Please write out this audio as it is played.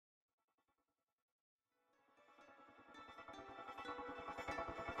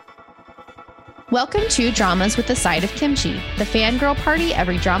Welcome to Dramas with a Side of Kimchi, the fangirl party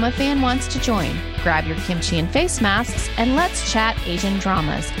every drama fan wants to join. Grab your kimchi and face masks and let's chat Asian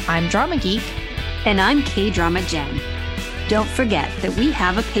dramas. I'm Drama Geek. And I'm K-Drama Jen. Don't forget that we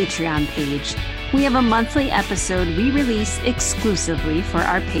have a Patreon page. We have a monthly episode we release exclusively for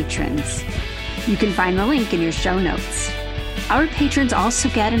our patrons. You can find the link in your show notes. Our patrons also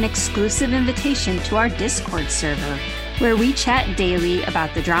get an exclusive invitation to our Discord server, where we chat daily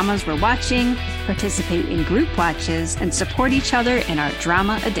about the dramas we're watching, participate in group watches, and support each other in our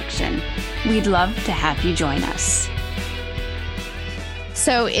drama addiction. We'd love to have you join us.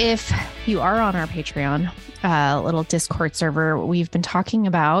 So if you are on our Patreon, little Discord server, we've been talking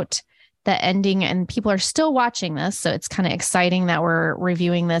about the ending and people are still watching this. So it's kind of exciting that we're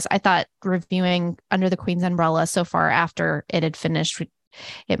reviewing this. I thought reviewing Under the Queen's Umbrella so far after it had finished,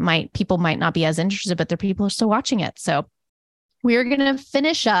 people might not be as interested, but people are still watching it. So we're going to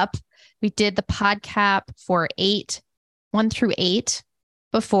finish up. We did the podcast for 1 through 8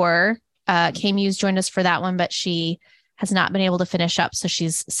 before. K-Muse joined us for that one, but she has not been able to finish up. So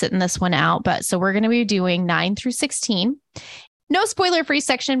she's sitting this one out. So we're going to be doing 9 through 16. No spoiler free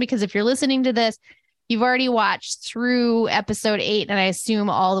section, because if you're listening to this, you've already watched through episode 8, and I assume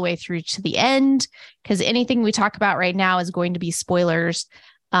all the way through to the end, because anything we talk about right now is going to be spoilers.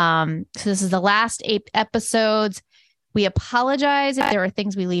 So this is the last 8 episodes. We apologize if there are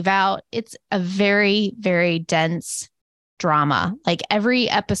things we leave out. It's a very, very dense drama. Like every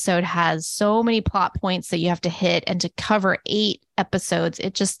episode has so many plot points that you have to hit, and to cover 8 episodes,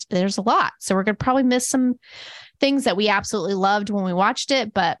 there's a lot. So we're going to probably miss some things that we absolutely loved when we watched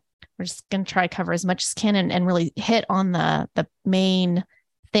it, but we're just going to try to cover as much as can and really hit on the main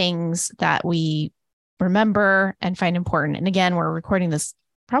things that we remember and find important. And again, we're recording this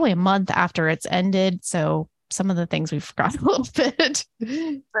probably a month after it's ended, so some of the things we forgot a little bit.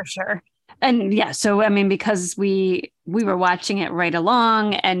 For sure. And yeah, so I mean, because we were watching it right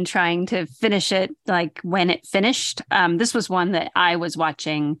along and trying to finish it like when it finished. This was one that I was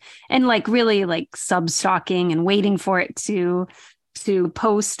watching and really sub-stalking and waiting for it to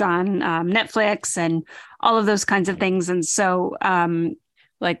post on Netflix and all of those kinds of things. And so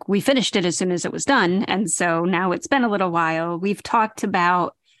we finished it as soon as it was done. And so now it's been a little while. We've talked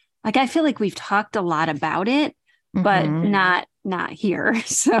about, I feel like we've talked a lot about it, but not here.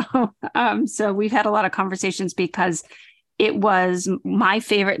 So we've had a lot of conversations because it was my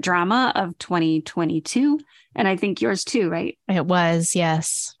favorite drama of 2022. And I think yours too, right? It was,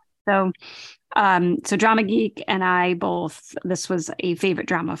 yes. So Drama Geek and I both, this was a favorite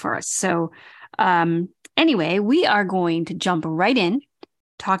drama for us. So anyway, we are going to jump right in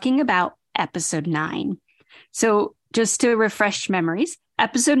talking about episode 9. So just to refresh memories,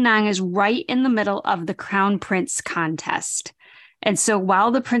 episode 9 is right in the middle of the Crown Prince contest. And so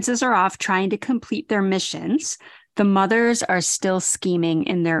while the princes are off trying to complete their missions, the mothers are still scheming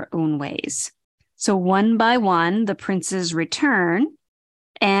in their own ways. So one by one, the princes return,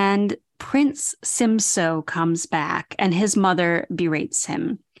 and Prince Simso comes back and his mother berates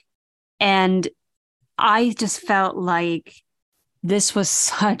him. And I just felt like this was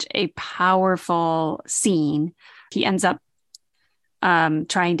such a powerful scene. He ends up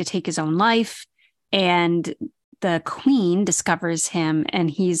trying to take his own life, and the queen discovers him, and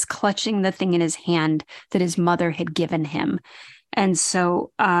he's clutching the thing in his hand that his mother had given him. And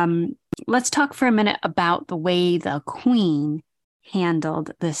so let's talk for a minute about the way the queen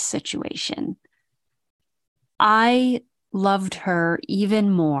handled this situation. I loved her even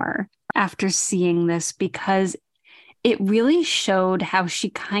more after seeing this, because it really showed how she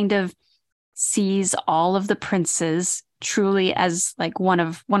kind of sees all of the princes truly as one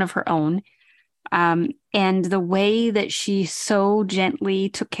of her own. And the way that she so gently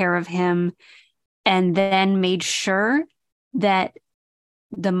took care of him and then made sure that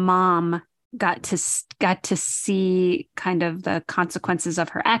the mom got to see kind of the consequences of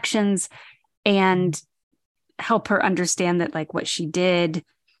her actions and help her understand that what she did,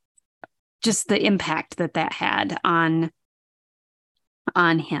 just the impact that had on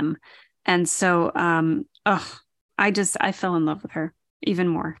him. And so I fell in love with her even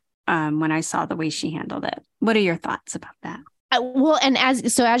more when I saw the way she handled it. What are your thoughts about that? Well, and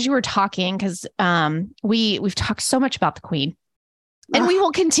as you were talking, because we've talked so much about the queen, and we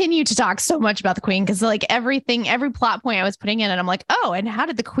will continue to talk so much about the queen, because every plot point I was putting in, and I'm like, oh, and how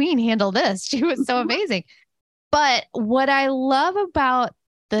did the queen handle this? She was so amazing. But what I love about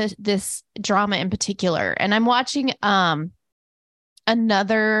this drama in particular, and I'm watching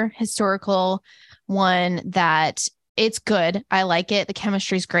another historical one that it's good. I like it. The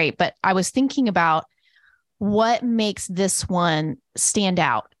chemistry's great. But I was thinking about what makes this one stand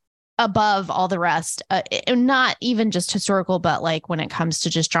out. above all the rest, not even just historical, but like when it comes to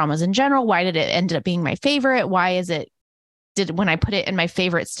just dramas in general. Why did it end up being my favorite? Why is it, when I put it in my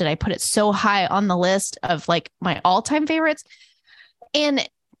favorites, did I put it so high on the list of like my all-time favorites? And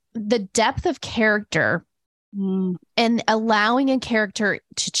the depth of character and allowing a character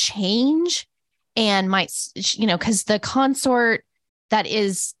to change and because the consort that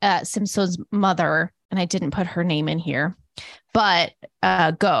is Simso's mother, and I didn't put her name in here, but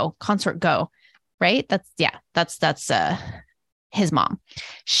consort Go, right? That's his mom.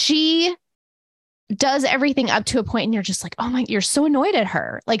 She does everything up to a point and you're just like, oh my, you're so annoyed at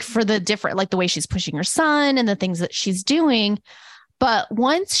her, like for the different, like the way she's pushing her son and the things that she's doing. But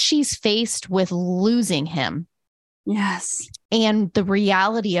once she's faced with losing him, yes, and the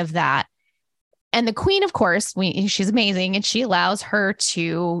reality of that, and the queen, of course, she's amazing, and she allows her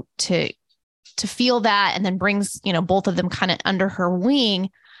to feel that, and then brings, both of them kind of under her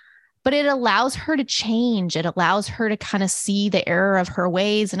wing. But it allows her to change. It allows her to kind of see the error of her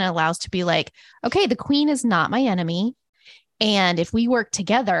ways, and it allows to be like, okay, the queen is not my enemy, and if we work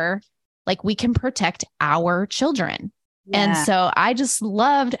together, like we can protect our children. Yeah. And so I just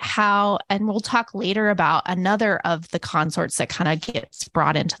loved how, and we'll talk later about another of the consorts that kind of gets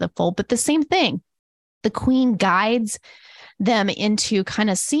brought into the fold, but the same thing. The queen guides them into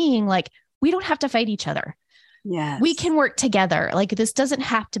kind of seeing like, we don't have to fight each other. Yes. We can work together. Like this doesn't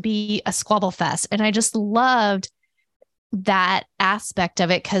have to be a squabble fest. And I just loved that aspect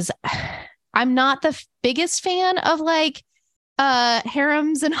of it, because I'm not the biggest fan of like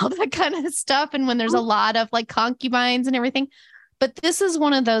harems and all that kind of stuff, and when there's a lot of like concubines and everything, but this is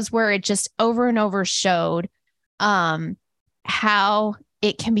one of those where it just over and over showed how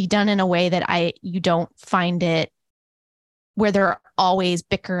it can be done in a way that you don't find it where they're always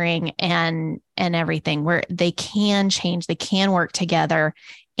bickering and everything, where they can change, they can work together,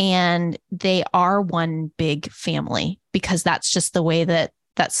 and they are one big family, because that's just the way that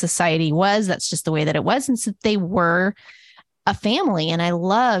society was. That's just the way that it was. And so they were a family. And I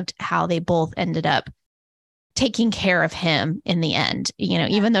loved how they both ended up taking care of him in the end,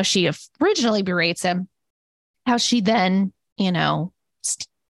 even though she originally berates him, how she then,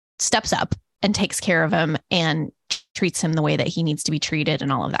 steps up and takes care of him and treats him the way that he needs to be treated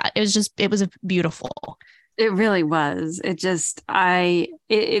and all of that. It was beautiful. It really was. It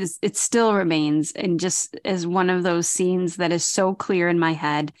still remains, and just as one of those scenes that is so clear in my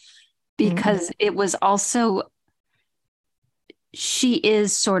head, because it was also, she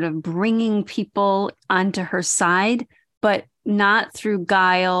is sort of bringing people onto her side, but not through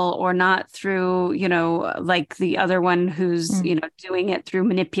guile, or not through, like the other one who's, doing it through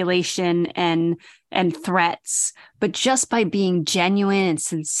manipulation and threats, but just by being genuine and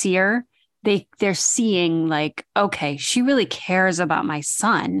sincere. They're seeing like, okay, she really cares about my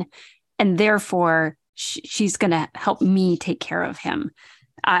son, and therefore she's going to help me take care of him.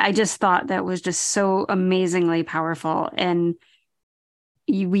 I just thought that was just so amazingly powerful. And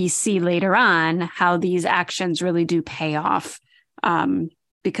we see later on how these actions really do pay off,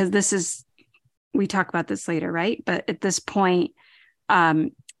 because we talk about this later, right? But at this point,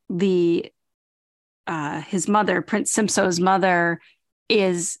 his mother, Prince Simso's mother,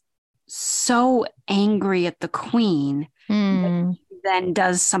 is so angry at the queen that she then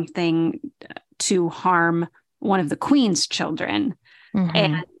does something to harm one of the queen's children,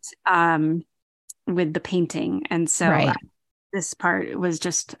 and with the painting. And so right. This part was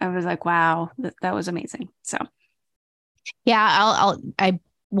just, I was like, wow, that was amazing. So yeah,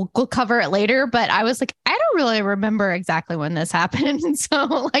 we'll cover it later, but I was like, I don't really remember exactly when this happened. And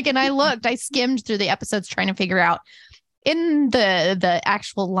so and I skimmed through the episodes trying to figure out in the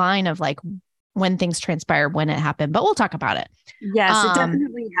actual line of like when things transpired, when it happened, but we'll talk about it. Yes, it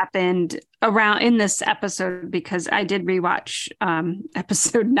definitely happened around in this episode, because I did rewatch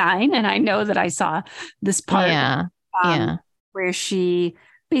episode 9, and I know that I saw this part. Where she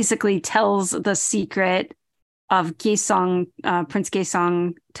basically tells the secret of Gaesong. Prince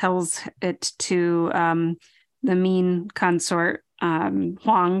Gaesong tells it to the mean consort,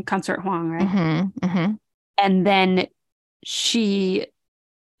 Consort Huang, right? And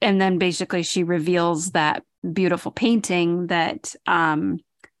then basically she reveals that beautiful painting that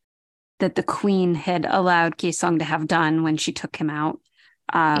the queen had allowed Gaesong to have done when she took him out.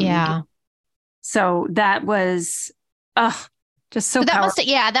 So that was, just so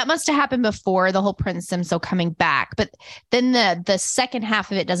that must have happened before the whole Prince Simso coming back. But then the second half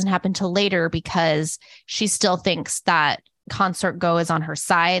of it doesn't happen till later, because she still thinks that Consort Go is on her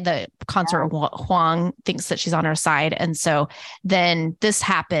side. The Consort Huang thinks that she's on her side. And so then this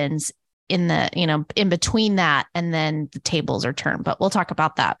happens in between that, and then the tables are turned. But we'll talk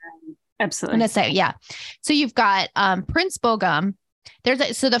about that Absolutely. I'm gonna say, yeah. So you've got Prince Bogum.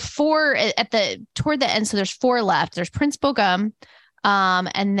 So the four toward the end. So there's four left. There's Prince Bogum,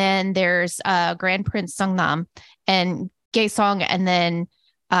 and then there's Grand Prince Songnam and Gaesong, and then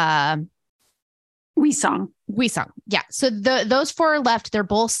Wisong. Yeah. So those four are left. They're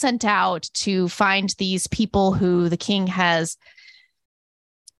both sent out to find these people who the king has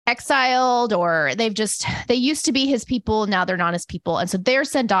exiled, or they used to be his people. Now they're not his people. And so they're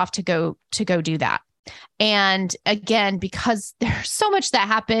sent off to go do that. And again, because there's so much that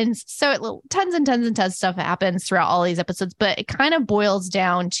happens, so tons and tons and tons of stuff that happens throughout all these episodes, but it kind of boils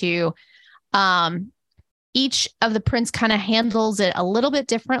down to each of the prince kind of handles it a little bit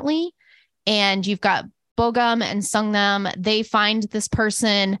differently. And you've got Bogum and Songnam. They find this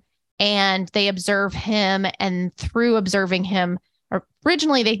person and they observe him. And through observing him,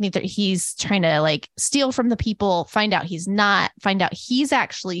 originally they think that he's trying to like steal from the people, find out he's not, find out he's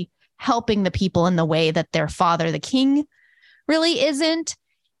actually helping the people in the way that their father, the king, really isn't.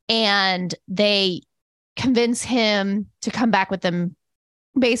 And they convince him to come back with them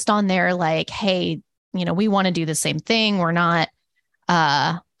based on their like, hey, we want to do the same thing. We're not,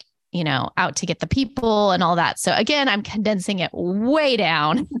 out to get the people and all that. So again, I'm condensing it way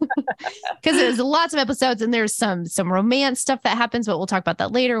down because there's lots of episodes and there's some romance stuff that happens, but we'll talk about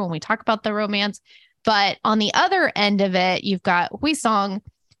that later when we talk about the romance. But on the other end of it, you've got Huisong,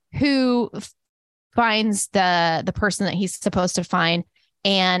 who finds the person that he's supposed to find.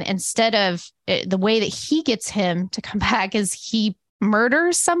 And instead of the way that he gets him to come back is he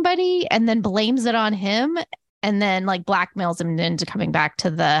murders somebody and then blames it on him and then like blackmails him into coming back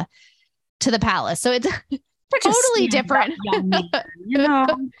to the palace. So it's totally different, yeah,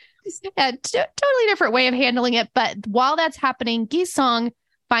 totally different way of handling it. But while that's happening, Gisong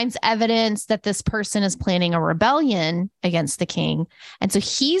finds evidence that this person is planning a rebellion against the king. And so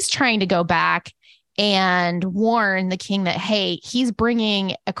he's trying to go back and warn the king that, hey, he's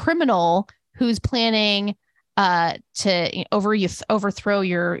bringing a criminal who's planning to overthrow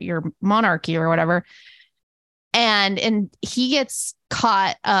your monarchy or whatever. And he gets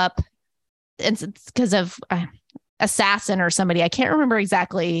caught up, and it's because of assassin or somebody. I can't remember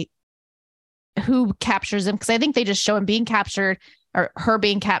exactly who captures him, because I think they just show him being captured or her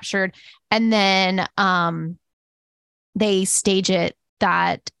being captured. And then they stage it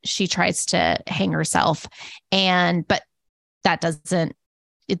that she tries to hang herself. But that doesn't,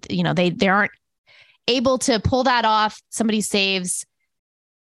 they aren't able to pull that off. Somebody saves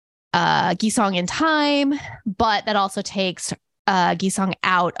Gisong in time, but that also takes Gisong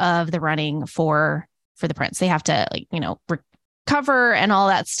out of the running for the prince. They have to recover and all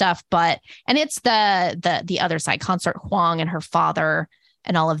that stuff. And it's the other side, Consort Huang and her father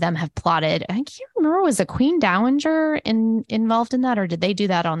and all of them have plotted. I can't remember, was the Queen Dowager involved in that, or did they do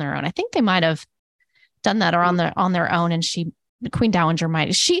that on their own? I think they might have done that or on their own. And the Queen Dowager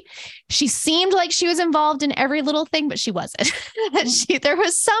she seemed like she was involved in every little thing, but she wasn't. There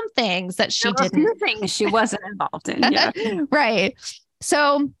was some things that she didn't. Few things she wasn't involved in. Yeah. Right.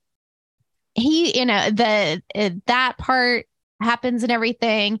 So he, that part happens and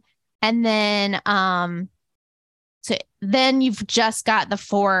everything. And then, so then you've just got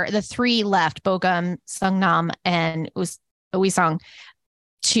the three left, Bogum, Songnam, and Huisong,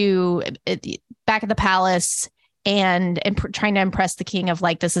 back at the palace and trying to impress the king of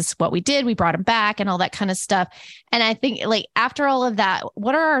like, this is what we did. We brought him back and all that kind of stuff. And I think like after all of that,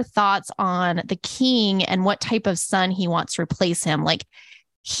 what are our thoughts on the king and what type of son he wants to replace him? Like,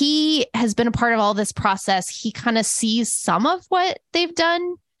 he has been a part of all this process. He kind of sees some of what they've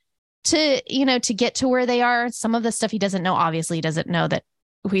done to get to where they are. Some of the stuff he doesn't know. Obviously, he doesn't know that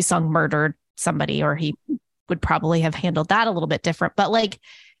Huisong murdered somebody, or he would probably have handled that a little bit different. But like,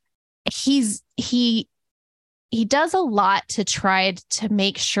 he does a lot to try to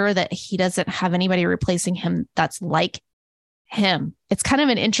make sure that he doesn't have anybody replacing him that's like him. It's kind of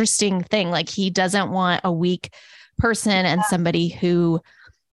an interesting thing. Like, he doesn't want a weak person and somebody who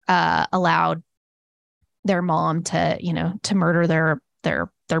allowed their mom to murder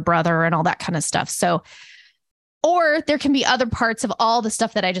their brother and all that kind of stuff. So, or there can be other parts of all the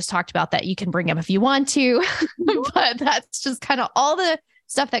stuff that I just talked about that you can bring up if you want to, but that's just kind of all the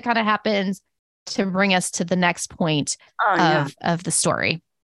stuff that kind of happens to bring us to the next point of the story.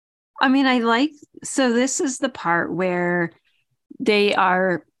 I mean, so this is the part where they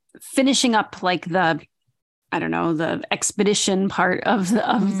are finishing up like the expedition part of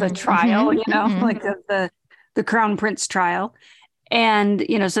the trial, like of the Crown Prince trial. And,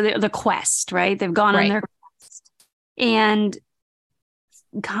 so the quest, right? They've gone on their quest and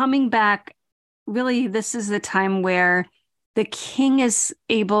coming back. Really, this is the time where the king is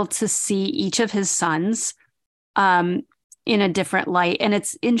able to see each of his sons in a different light. And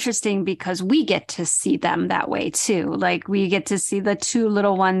it's interesting because we get to see them that way too. Like we get to see the two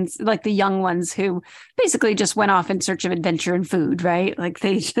little ones, like the young ones who basically just went off in search of adventure and food, right? Like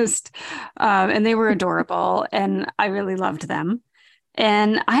they just, and they were adorable and I really loved them.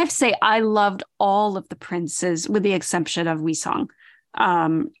 And I have to say, I loved all of the princes with the exception of Wee Song.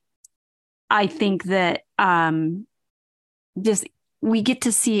 I think that just we get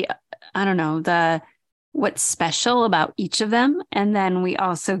to see, I don't know, what's special about each of them. And then we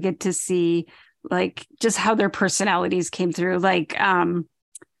also get to see like just how their personalities came through. Like, the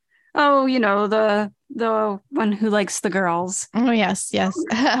one who likes the girls. Oh, yes.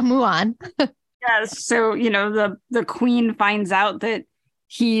 Mulan. Yes. So, the queen finds out that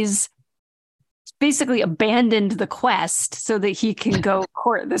he's basically abandoned the quest so that he can go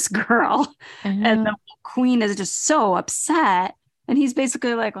court this girl. And the queen is just so upset. And he's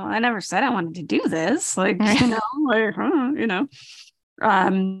basically like, well, I never said I wanted to do this. Like, I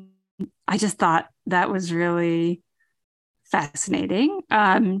just thought that was really fascinating.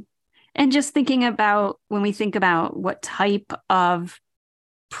 And just thinking about when we think about what type of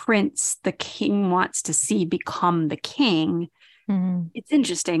prince the king wants to see become the king, it's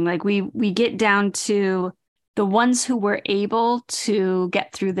interesting. Like we get down to the ones who were able to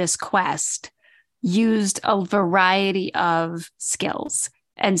get through this quest used a variety of skills.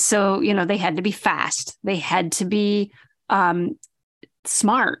 And so, they had to be fast. They had to be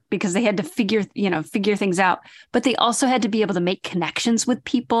smart because they had to figure things out. But they also had to be able to make connections with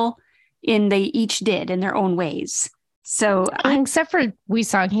people, and they each did in their own ways. So, except for Wee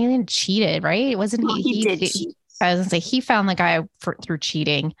Song, he didn't cheated, right? Wasn't he? He did cheat. I was gonna say he found the guy through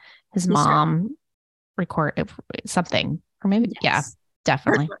cheating. His mom recorded something, or maybe yeah,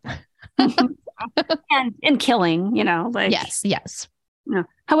 definitely. and killing, yes.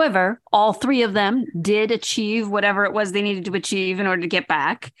 However, all three of them did achieve whatever it was they needed to achieve in order to get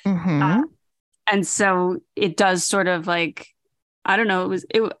back. And so it does sort of like, I don't know,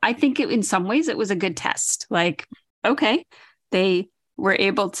 I think in some ways it was a good test. Like, okay, they were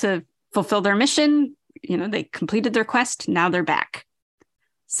able to fulfill their mission. They completed their quest. Now they're back.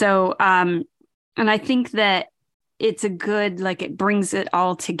 So, and I think that it's a good, like, it brings it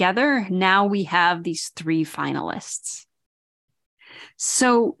all together. Now we have these three finalists.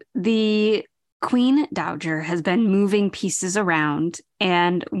 So the Queen Dowager has been moving pieces around.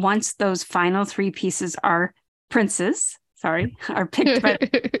 And once those final three pieces are picked by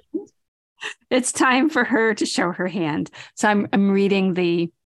it's time for her to show her hand. So I'm reading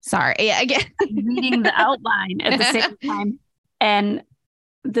the reading the outline at the same time. And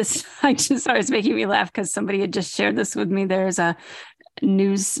this it's making me laugh because somebody had just shared this with me. There's a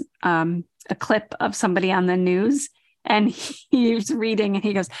news, a clip of somebody on the news, and he's reading and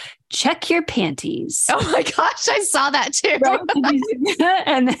he goes, "Check your panties." Oh my gosh, I saw that too.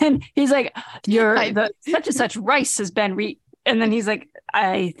 And then he's like, such and such rice has been and then he's like,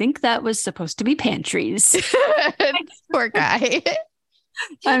 "I think that was supposed to be pantries." Poor guy.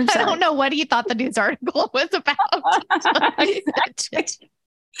 I don't know what he thought the news article was about.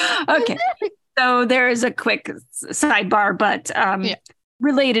 Okay. So there is a quick sidebar, but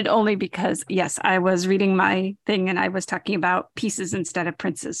related only because, yes, I was reading my thing and I was talking about pieces instead of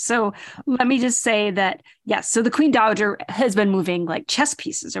princes. So let me just say that, yes, so the Queen Dowager has been moving like chess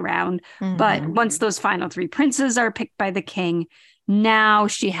pieces around, but once those final three princes are picked by the king, now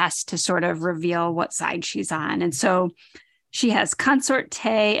she has to sort of reveal what side she's on. And so she has Consort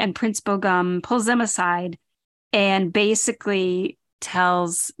Tay and Prince Bogum pulls them aside and basically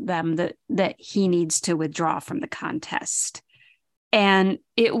tells them that he needs to withdraw from the contest. And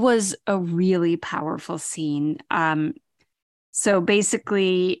it was a really powerful scene. So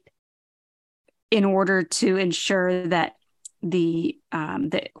basically, in order to ensure that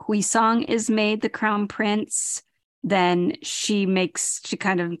that Hui Song is made the crown prince, then she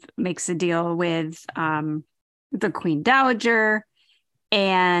kind of makes a deal with the Queen Dowager.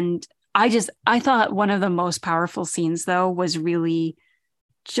 And I thought one of the most powerful scenes, though, was really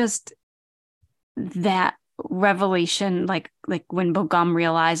just that revelation, like when Bogum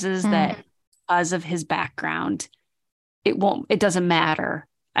realizes that because of his background, it doesn't matter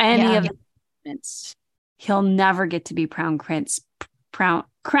any of the moments. He'll never get to be crown prince, because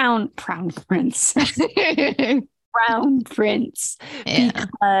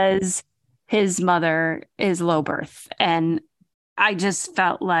his mother is low birth. And I just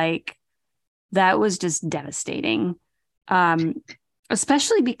felt like that was just devastating.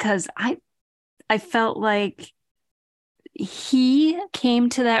 Especially because I felt like he came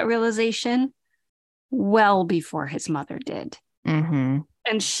to that realization well before his mother did. Mm-hmm.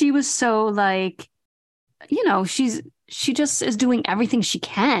 And she was so like, she just is doing everything she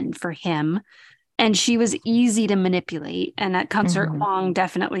can for him. And she was easy to manipulate. And that Consort Huang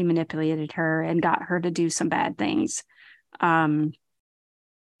definitely manipulated her and got her to do some bad things.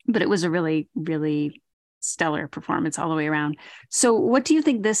 But it was a really, really stellar performance all the way around. So what do you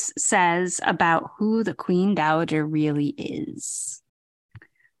think this says about who the Queen Dowager really is?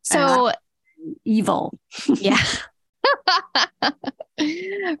 So evil. Yeah.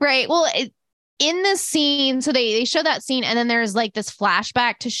 Right. Well, in this scene, so they show that scene, and then there's like this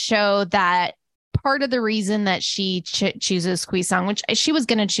flashback to show that part of the reason that she chooses Kui-sung, which she was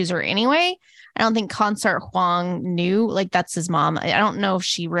going to choose her anyway. I don't think Consort Huang knew, like, that's his mom. I don't know if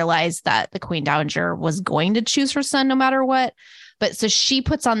she realized that the Queen Dowager was going to choose her son no matter what. But so she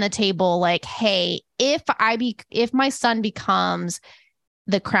puts on the table like, hey, if my son becomes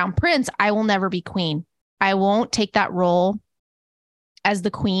the crown prince, I will never be queen. I won't take that role as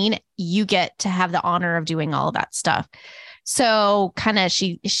the queen. You get to have the honor of doing all of that stuff. So kind of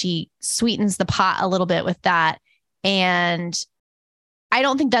she sweetens the pot a little bit with that. And I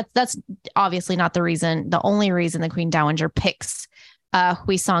don't think that's obviously not the only reason the Queen Dowager picks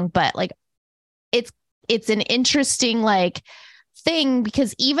Hui-sung, but like it's an interesting like thing,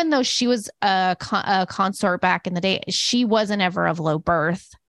 because even though she was a consort back in the day, she wasn't ever of low birth,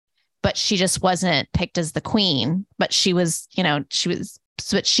 but she just wasn't picked as the queen. But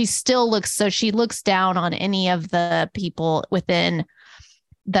but she still looks, so she looks down on any of the people within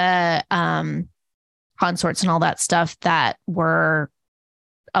the consorts and all that stuff that were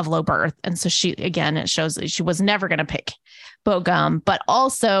of low birth. And so it shows that she was never going to pick Bogum, but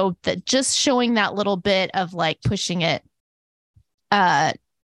also that just showing that little bit of like pushing it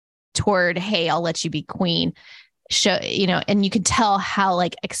toward, hey, I'll let you be queen. And you can tell how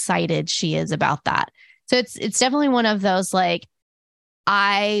like excited she is about that. So it's definitely one of those like,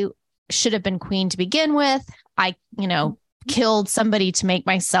 I should have been queen to begin with. I, killed somebody to make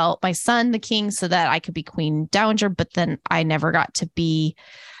my son the king so that I could be Queen Dowager, but then I never got to be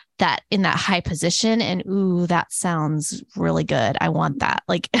that in that high position. And ooh, that sounds really good. I want that.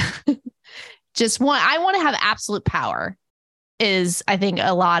 Like I want to have absolute power is, I think,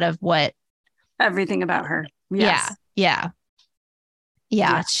 a lot of what everything about her. Yes. Yeah.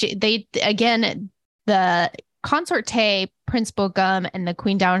 The Consort Tay, Prince Bogum, and the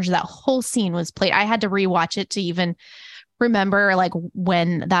Queen Dowager, that whole scene was played. I had to rewatch it to even remember like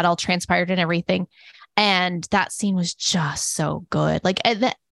when that all transpired and everything. And that scene was just so good. Like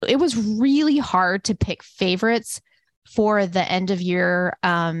it was really hard to pick favorites for the end of year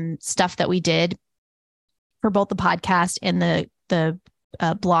stuff that we did for both the podcast and the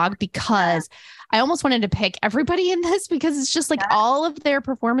blog, because I almost wanted to pick everybody in this, because it's just like all of their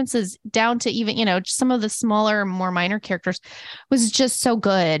performances down to even, some of the smaller, more minor characters was just so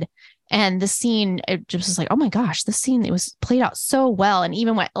good. And the scene, it just was like, oh my gosh, the scene, it was played out so well. And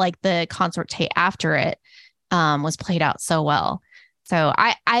even what like the Consort Tay after it was played out so well. So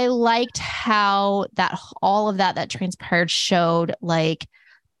I liked how all of that transpired showed like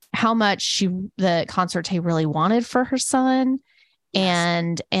how much the Consort Tay really wanted for her son.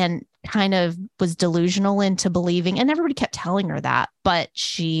 Yes. And kind of was delusional into believing, and everybody kept telling her that, but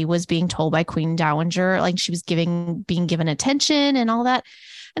she was being told by Queen Dowager, like she was being given attention and all that.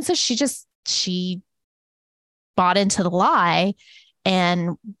 And so she bought into the lie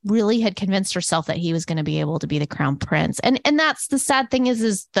and really had convinced herself that he was going to be able to be the crown prince. And that's the sad thing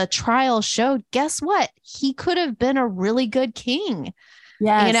is the trial showed, guess what? He could have been a really good king.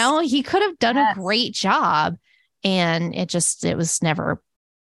 Yes. He could have done a great job. And it was never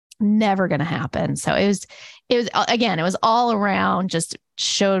going to happen. So it was all around, just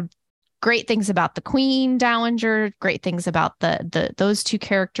showed great things about the Queen Dowager, great things about those two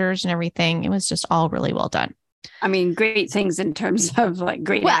characters and everything. It was just all really well done. I mean, great things in terms of like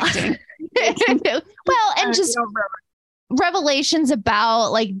great acting. Well, and just revelations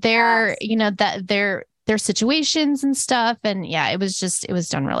about like their situations and stuff. And yeah, it was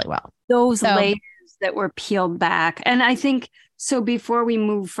done really well. Those layers that were peeled back. And I think, so before we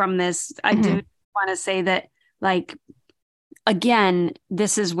move from this, I do want to say that, like, again,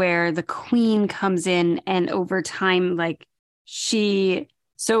 this is where the queen comes in, and over time, like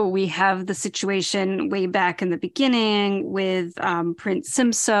so we have the situation way back in the beginning with Prince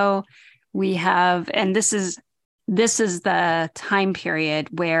Simso. We have, and this is the time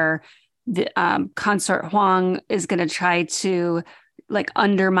period where the Consort Huang is going to try to like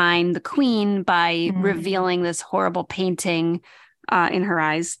undermine the queen by revealing this horrible painting in her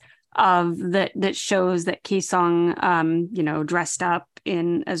eyes of that shows that Kaesong dressed up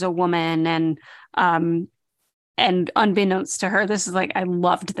in as a woman, and unbeknownst to her, this is like, I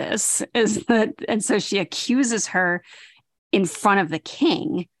loved this, is that, and so she accuses her in front of the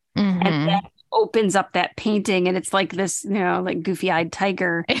king, and then opens up that painting, and it's like this, like goofy-eyed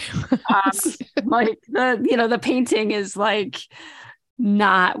tiger. Like the painting is like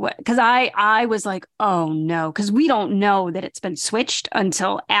not what, because I was like, oh no, because we don't know that it's been switched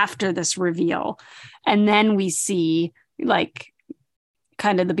until after this reveal, and then we see like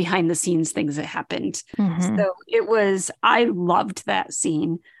kind of the behind the scenes things that happened. So I loved that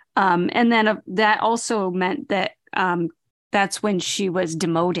scene. And then that also meant that that's when she was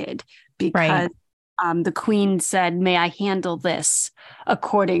demoted, because the queen said, may I handle this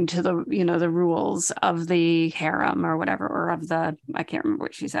according to the rules of the harem or whatever, or of the, I can't remember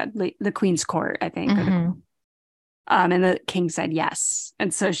what she said, the queen's court, I think. And the king said yes.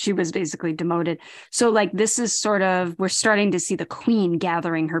 And so she was basically demoted. So like, this is sort of, we're starting to see the queen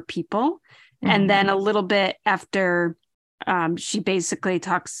gathering her people. And then a little bit after she basically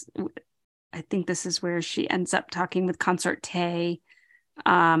talks, I think this is where she ends up talking with Consort Tay,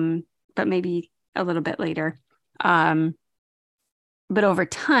 but maybe a little bit later. But over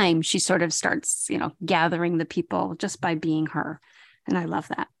time, she sort of starts, gathering the people just by being her. And I love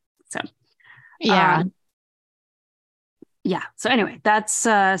that. So, yeah. Yeah. So anyway, that's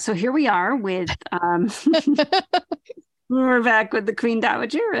so here we are with we're back with the Queen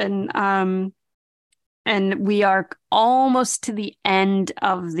Dowager, and we are almost to the end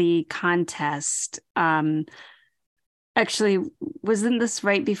of the contest. Actually, wasn't this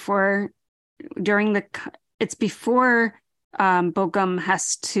right before it's before Bogum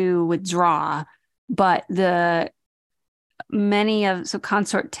has to withdraw, but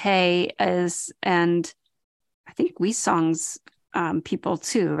Consort Tay and I think Wisong's people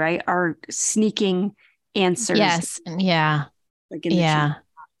too, right, are sneaking answers. Yes. Yeah. Like in the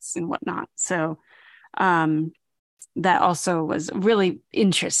chats and whatnot. So that also was really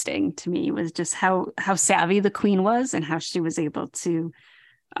interesting to me, was just how savvy the queen was, and how she was able to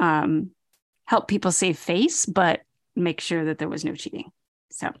help people save face, but make sure that there was no cheating.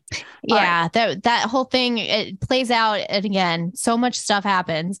 So yeah, that whole thing, it plays out, and again, so much stuff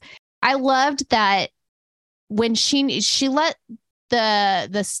happens. I loved that when she let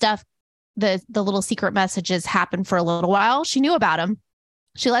the stuff, the little secret messages happen for a little while. She knew about them.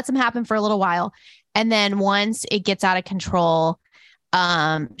 She lets them happen for a little while. And then once it gets out of control,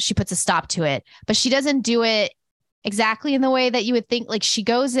 she puts a stop to it. But she doesn't do it exactly in the way that you would think. Like, she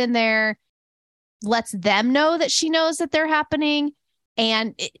goes in there, lets them know that she knows that they're happening.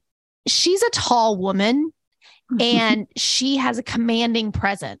 And she's a tall woman. And she has a commanding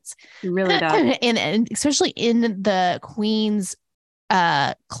presence. She really does. and especially in the queen's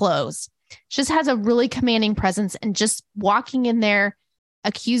clothes. She just has a really commanding presence, and just walking in there,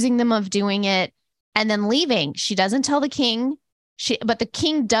 accusing them of doing it, and then leaving. She doesn't tell the king. But the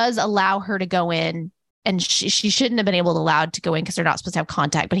king does allow her to go in, and she shouldn't have been allowed to go in because they're not supposed to have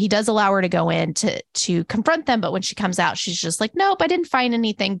contact. But he does allow her to go in to confront them. But when she comes out, she's just like, nope, I didn't find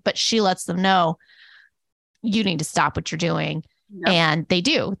anything. But she lets them know, you need to stop what you're doing. Yep. And they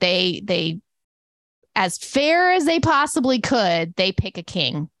do. They, as fair as they possibly could, they pick a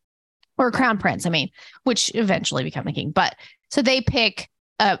king or a crown prince, which eventually become the king. But so they pick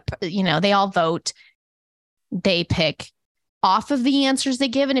up, they all vote. They pick off of the answers they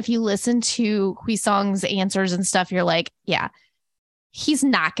give. And if you listen to Huisong's answers and stuff, you're like, yeah, he's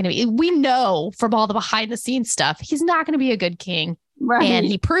not going to be, we know from all the behind the scenes stuff, he's not going to be a good king. Right. And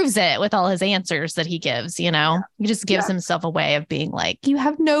he proves it with all his answers that he gives, He just gives himself a way of being like, you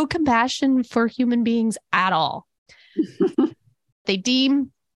have no compassion for human beings at all. They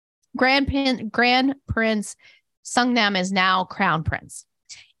deem Grand Prince Sungnam is now Crown Prince.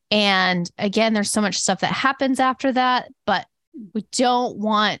 And again, there's so much stuff that happens after that, but we don't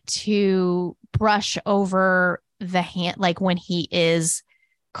want to brush over the hand, like when he is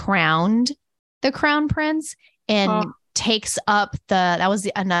crowned the Crown Prince and takes up that was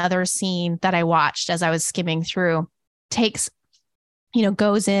another scene that I watched as I was skimming through,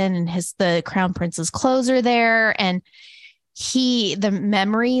 goes in, and the Crown Prince's clothes are there, and the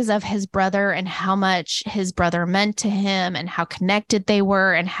memories of his brother and how much his brother meant to him and how connected they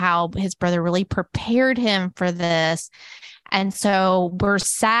were and how his brother really prepared him for this. And so we're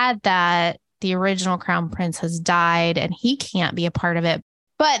sad that the original Crown Prince has died and he can't be a part of it.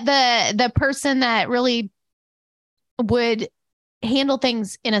 But the person that really would handle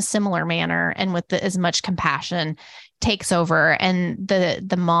things in a similar manner and with as much compassion takes over, and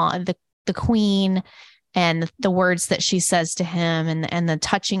the queen and the words that she says to him and the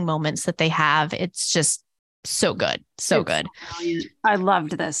touching moments that they have, it's just so good. So It's good. brilliant. I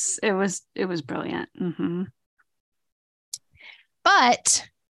loved this. It was brilliant. Mm-hmm. But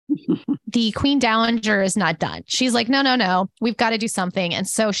the Queen Dowager is not done. She's like, no, no, no, we've got to do something. And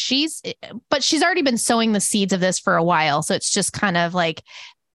so she's already been sowing the seeds of this for a while. So it's just kind of like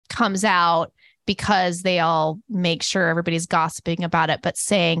comes out because they all make sure everybody's gossiping about it, but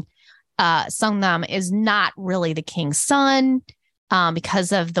saying Songnam is not really the king's son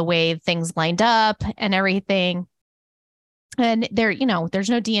because of the way things lined up and everything. And there's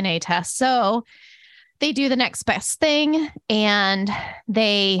no DNA test. So they do the next best thing and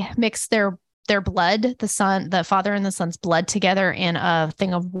they mix their blood, the father and the son's blood together in a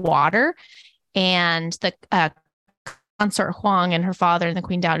thing of water. And the consort Huang and her father and the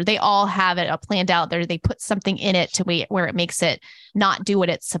Queen Dowager, they all have it planned out there. They put something in it where it makes it not do what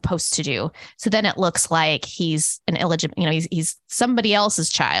it's supposed to do. So then it looks like he's an illegitimate, he's somebody else's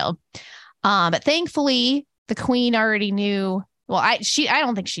child. But thankfully the queen already knew, well, I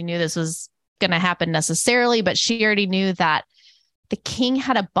don't think she knew this was going to happen necessarily, but she already knew that the king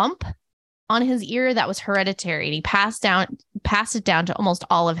had a bump on his ear that was hereditary, and he passed it down to almost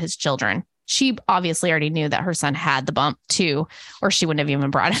all of his children. She obviously already knew that her son had the bump too, or she wouldn't have even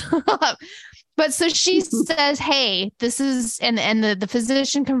brought it up. But so she says, hey, this is, and the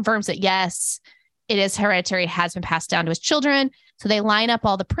physician confirms that yes, it is hereditary, it has been passed down to his children. So they line up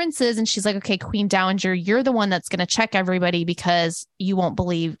all the princes and she's like, okay, Queen Dowager, you're the one that's going to check everybody because you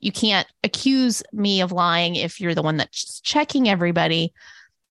can't accuse me of lying if you're the one that's checking everybody.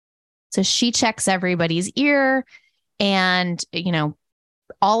 So she checks everybody's ear and,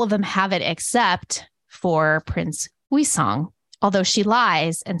 all of them have it except for Prince Huisong, although she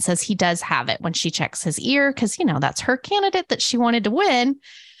lies and says he does have it when she checks his ear because, that's her candidate that she wanted to win.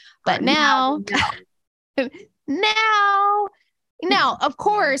 But now, of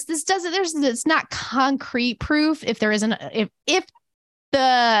course, it's not concrete proof if there isn't, if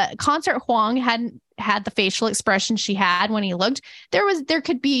the consort Huang hadn't had the facial expression she had when he looked, there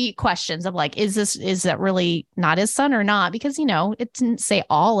could be questions of like, is that really not his son or not? Because, it didn't say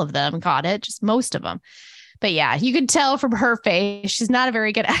all of them got it, just most of them. But yeah, you could tell from her face, she's not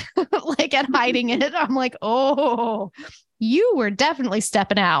very good at at hiding it. I'm like, oh, you were definitely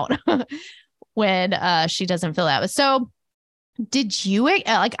stepping out when she doesn't feel that. So did you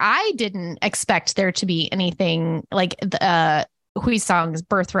I didn't expect there to be anything like Huisong's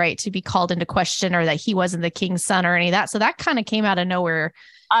birthright to be called into question or that he wasn't the king's son or any of that. So that kind of came out of nowhere.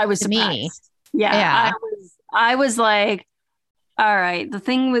 I was surprised. Me. Yeah. I was like, all right, the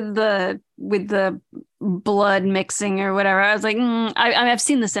thing with the blood mixing or whatever. I was like, I've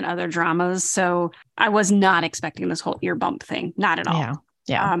seen this in other dramas. So I was not expecting this whole ear bump thing. Not at all. Yeah.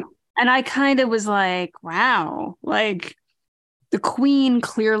 Yeah. And I kind of was like, wow, like the queen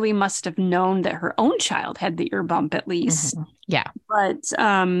clearly must have known that her own child had the ear bump at least. Mm-hmm. Yeah. But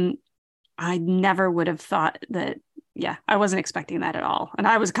I never would have thought that. Yeah, I wasn't expecting that at all. And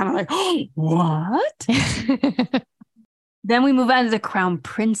I was kind of like, oh, what? Then we move on to the crown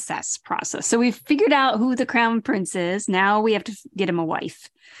princess process. So we've figured out who the crown prince is. Now we have to get him a wife.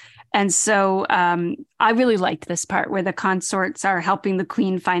 And so I really liked this part where the consorts are helping the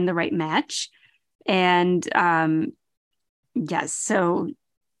queen find the right match. And yes, so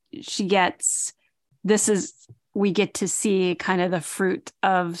we get to see kind of the fruit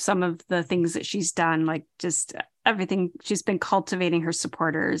of some of the things that she's done, like just everything. She's been cultivating her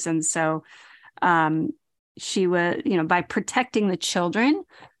supporters. And so she was, by protecting the children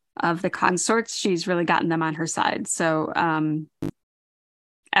of the consorts, she's really gotten them on her side. So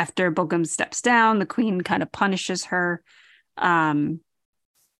after Bogum steps down, the queen kind of punishes her. But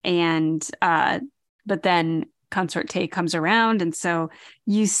then Consort Tay comes around. And so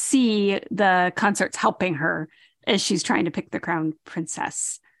you see the consorts helping her as she's trying to pick the crown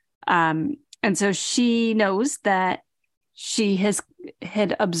princess. And so she knows that she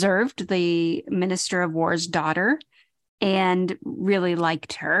had observed the Minister of War's daughter and really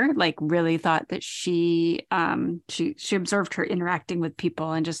liked her, like really thought that she observed her interacting with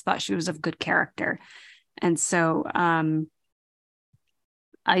people and just thought she was of good character. And so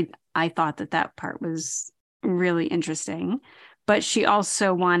I thought that part was really interesting, but she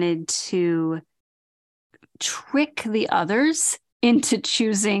also wanted to trick the others into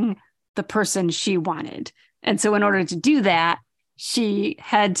choosing the person she wanted. And so in order to do that, she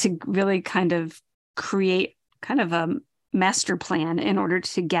had to really kind of create kind of a master plan in order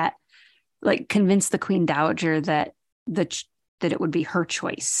to convince the Queen Dowager that it would be her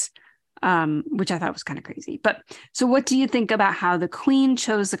choice, which I thought was kind of crazy. But so what do you think about how the queen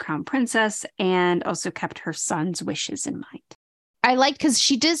chose the crown princess and also kept her son's wishes in mind? I like because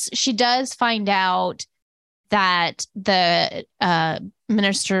she does find out that the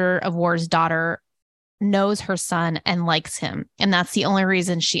Minister of War's daughter knows her son and likes him. And that's the only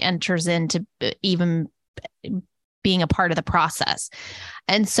reason she enters into even being a part of the process.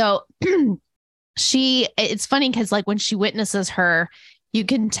 And so it's funny because like when she witnesses her, you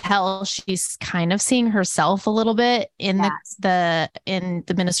can tell she's kind of seeing herself a little bit in the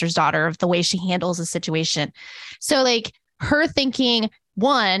minister's daughter, of the way she handles the situation. So like her thinking,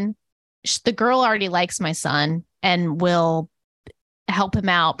 one, the girl already likes my son and will help him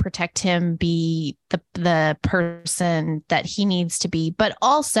out, protect him, be the person that he needs to be. But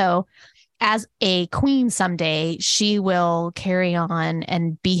also, as a queen someday, she will carry on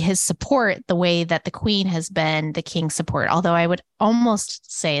and be his support the way that the queen has been the king's support. Although I would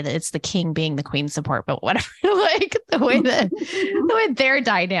almost say that it's the king being the queen's support, but whatever. Like the way their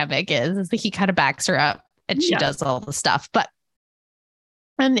dynamic is that he kind of backs her up and she does all the stuff.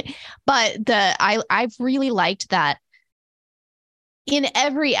 I've really liked that in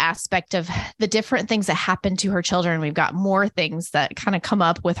every aspect of the different things that happen to her children. We've got more things that kind of come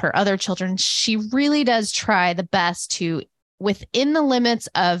up with her other children. She really does try the best to, within the limits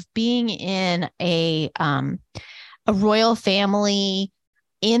of being in a royal family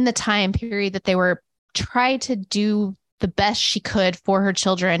in the time period that they were, try to do the best she could for her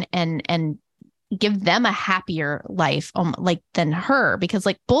children and give them a happier life like than her, because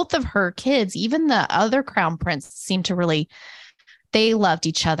like both of her kids, even the other crown prince, seemed to really, they loved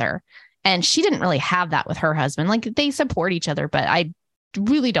each other. And she didn't really have that with her husband. Like they support each other, but I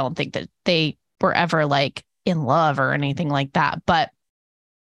really don't think that they were ever like in love or anything like that. But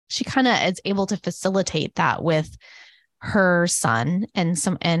she kind of is able to facilitate that with her son and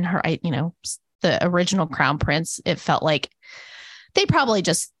her, the original crown prince. It felt like they probably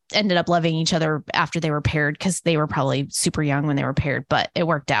just ended up loving each other after they were paired, because they were probably super young when they were paired, but it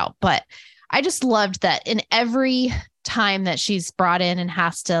worked out. But I just loved that in every time that she's brought in and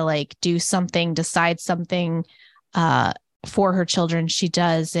has to like do something, decide something for her children, she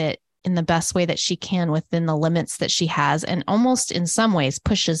does it in the best way that she can within the limits that she has, and almost in some ways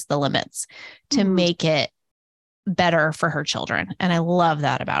pushes the limits to make it better for her children. And I love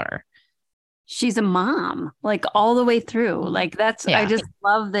that about her. She's a mom, like all the way through. Like I just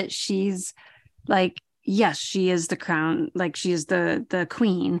love that she's like, yes, she is the crown, like she is the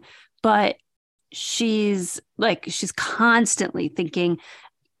queen, but she's constantly thinking,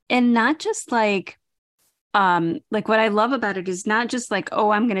 and not just like what I love about it is not just like, oh,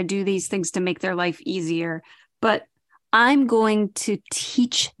 I'm going to do these things to make their life easier, but I'm going to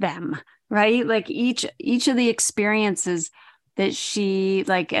teach them, right? Like each of the experiences that she,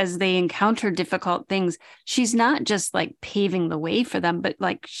 like, as they encounter difficult things, she's not just like paving the way for them, but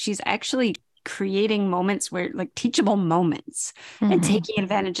like she's actually creating moments where like teachable moments and taking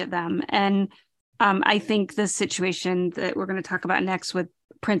advantage of them. And I think the situation that we're going to talk about next with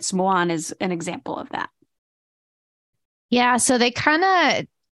Prince Muan is an example of that. Yeah. So they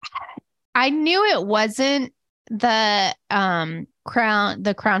I knew it wasn't the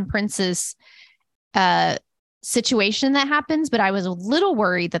crown prince's situation that happens, but I was a little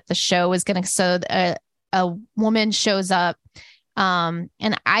worried that the show was going to, so a woman shows up,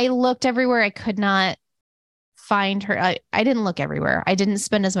 and I looked everywhere. I could not find her. I didn't look everywhere. I didn't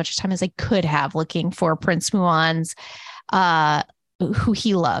spend as much time as I could have looking for Prince Muan's, who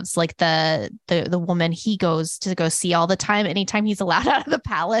he loves, like the woman he goes to go see all the time. Anytime he's allowed out of the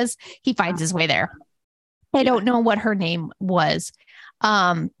palace, he finds his way there. I don't know what her name was,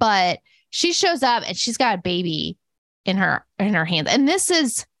 but she shows up and she's got a baby in her hands. And this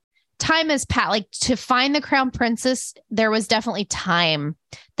is time has passed. Like to find the crown princess, there was definitely time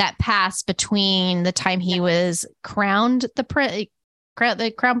that passed between the time he was crowned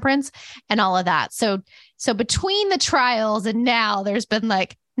the crown prince and all of that. So between the trials and now, there's been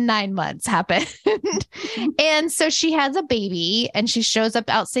like 9 months happened. And so she has a baby and she shows up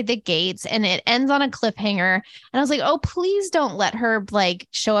outside the gates and it ends on a cliffhanger. And I was like, oh, please don't let her like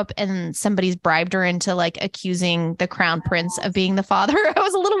show up and somebody's bribed her into like accusing the crown prince of being the father. I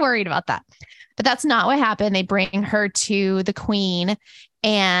was a little worried about that, but that's not what happened. They bring her to the queen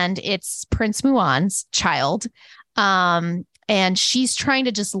and it's Prince Muan's child. And she's trying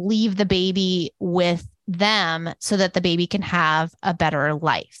to just leave the baby with them so that the baby can have a better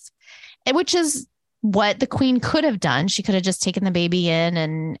life, which is what the queen could have done. She could have just taken the baby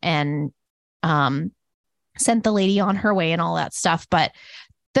in and sent the lady on her way and all that stuff. But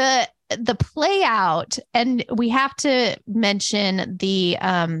the play out, and we have to mention the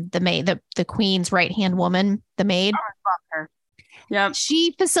maid, the queen's right hand woman, the maid. Oh, I love her. Yeah,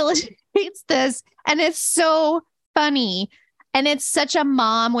 she facilitates this, and it's so funny. And it's such a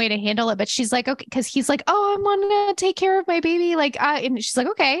mom way to handle it. But she's like, okay, because he's like, oh, I want to take care of my baby. Like, and she's like,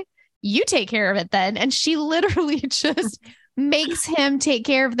 okay, you take care of it then. And she literally just makes him take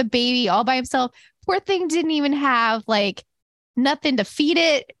care of the baby all by himself. Poor thing didn't even have like nothing to feed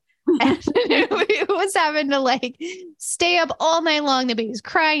it. And it was having to like stay up all night long. The baby's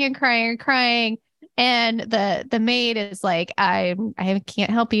crying and crying and crying. And the maid is like, I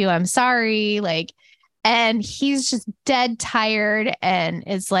can't help you. I'm sorry. Like, and he's just dead tired and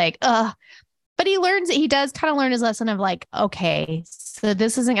is like, ugh. But he does kind of learn his lesson of like, okay, so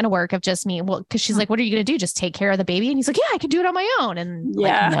this isn't going to work of just me. Well, because she's like, what are you going to do? Just take care of the baby? And he's like, yeah, I can do it on my own. And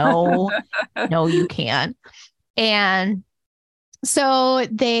like, no, you can't. And so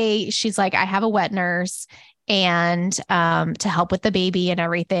she's like, I have a wet nurse and to help with the baby and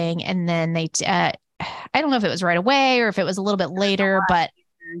everything. And then I don't know if it was right away or if it was a little bit later, but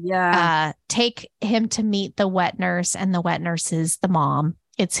take him to meet the wet nurse, and the wet nurse is the mom.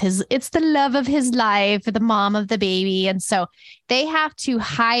 It's the love of his life, the mom of the baby. And so they have to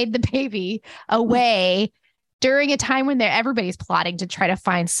hide the baby away during a time when everybody's plotting to try to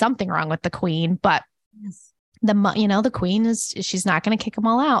find something wrong with the queen. But the queen she's not going to kick them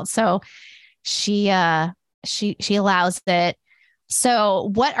all out. So she allows it.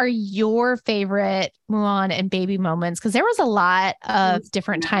 So what are your favorite Mulan and baby moments? Because there was a lot of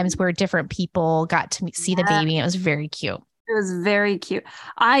different times where different people got to see the baby. It was very cute. It was very cute.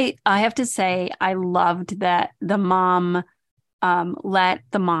 I have to say, I loved that the mom let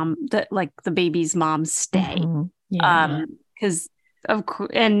the baby's mom stay. Mm-hmm. Yeah. Because of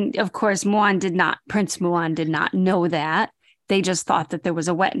course Prince Mulan did not know that. They just thought that there was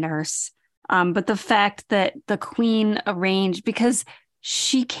a wet nurse. But the fact that the queen arranged, because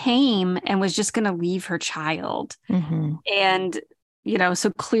she came and was just going to leave her child. Mm-hmm. And,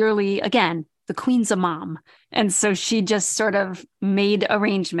 so clearly, again, the queen's a mom. And so she just sort of made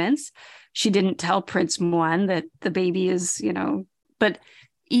arrangements. She didn't tell Prince Mulan that the baby is, but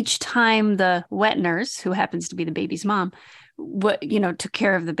each time the wet nurse, who happens to be the baby's mom, took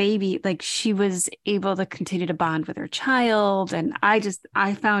care of the baby, like she was able to continue to bond with her child. And I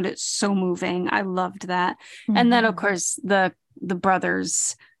found it so moving. I loved that. Mm-hmm. And then of course the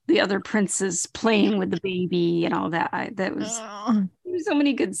brothers, the other princes playing with the baby and all that. There was so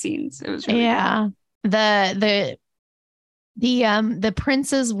many good scenes. It was really good. The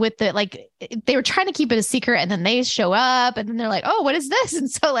princes with they were trying to keep it a secret, and then they show up and then they're like, oh, what is this? And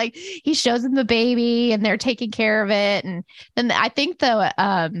so like he shows them the baby and they're taking care of it. And then I think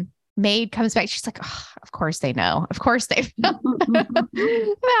the maid comes back. She's like, oh, of course they know. Of course they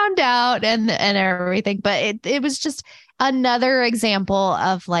found out and everything. But it was just another example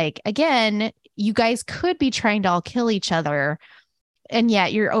of like, again, you guys could be trying to all kill each other, and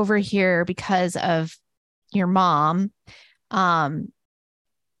yet you're over here because of your mom.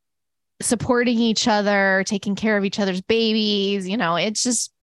 Supporting each other, taking care of each other's babies, it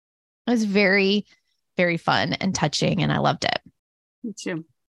was very, very fun and touching, and I loved it. Me too.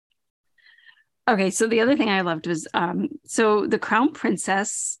 Okay, so the other thing I loved was so the crown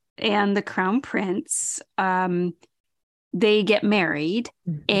princess and the crown prince, they get married,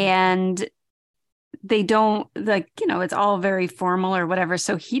 mm-hmm. and they don't it's all very formal or whatever.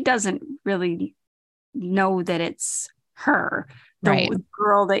 So he doesn't really know that it's her, the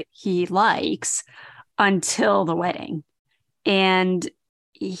girl that he likes, until the wedding. And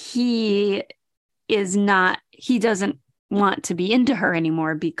he doesn't want to be into her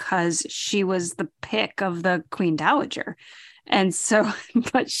anymore because she was the pick of the Queen Dowager. And so,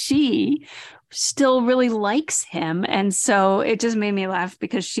 but she still really likes him. And so it just made me laugh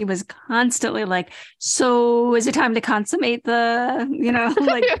because she was constantly like, so is it time to consummate the,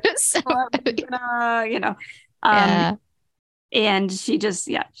 and she just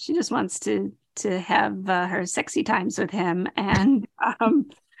wants to have her sexy times with him. And,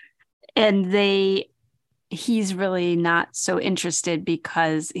 he's really not so interested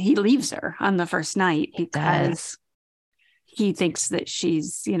because he leaves her on the first night because he thinks that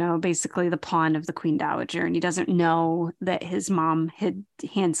she's, basically the pawn of the Queen Dowager, and he doesn't know that his mom had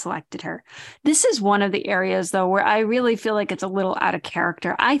hand selected her. This is one of the areas, though, where I really feel like it's a little out of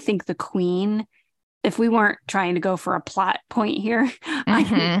character. I think the queen, if we weren't trying to go for a plot point here, mm-hmm, I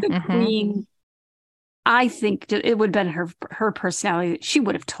think the queen, I think it would have been her personality. She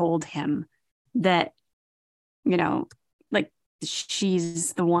would have told him that,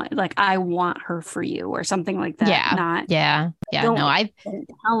 she's the one, like, I want her for you or something like that. I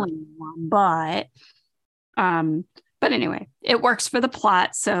telling anyone, but anyway, it works for the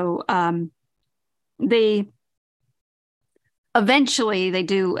plot. So they eventually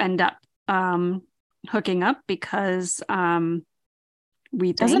do end up hooking up because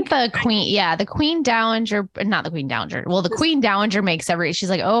we Doesn't think the queen, the queen dowager, not the queen dowager. Well, the queen dowager makes she's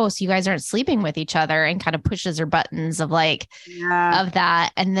like, oh, so you guys aren't sleeping with each other, and kind of pushes her buttons of of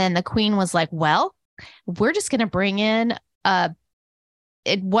that. And then the queen was like, well, we're just going to bring in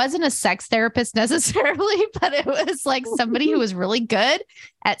it wasn't a sex therapist necessarily, but it was like somebody who was really good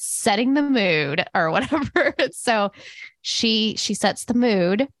at setting the mood or whatever. So she sets the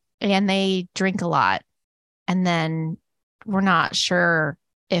mood and they drink a lot. And then we're not sure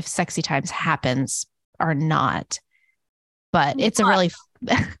if sexy times happens or not, but it's a really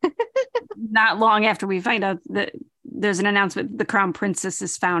not long after we find out that there's an announcement, the crown princess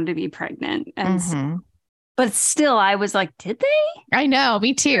is found to be pregnant. And but still, I was like, did they? I know.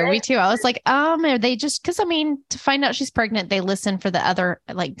 Me too. Me too. I was like, are they just, because I mean, to find out she's pregnant, they listen for the other,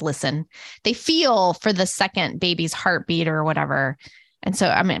 they feel for the second baby's heartbeat or whatever. And so,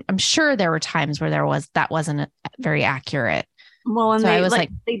 I mean, I'm sure there were times where that wasn't very accurate. Well, and so I was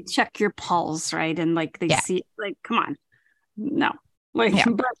like, they check your pulse, right? And they see, come on, no. But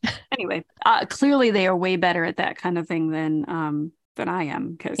anyway, clearly they are way better at that kind of thing than I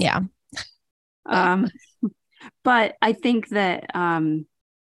am. But I think that,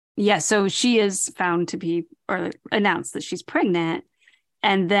 so she is found to be, or announced that she's pregnant.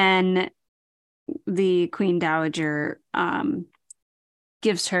 And then the Queen Dowager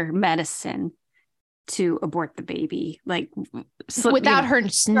gives her medicine to abort the baby, without her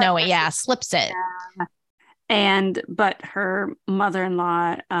knowing, slips it. But her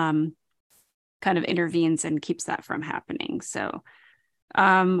mother-in-law kind of intervenes and keeps that from happening. So,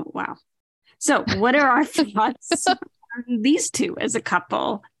 wow. So what are our thoughts on these two as a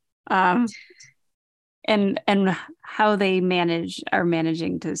couple, and how they are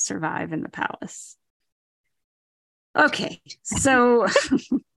managing to survive in the palace? Okay, so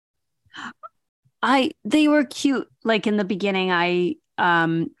they were cute. In the beginning, I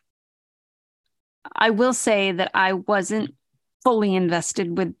will say that I wasn't fully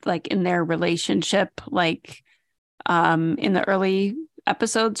invested with in their relationship, in the early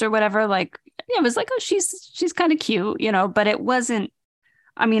episodes or whatever. It was oh, she's kind of cute, but it wasn't.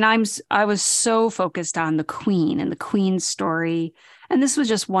 I mean, I was so focused on the queen and the queen's story, and this was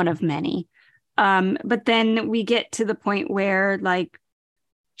just one of many. But then we get to the point where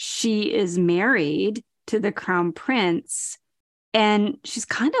she is married to the crown prince, and she's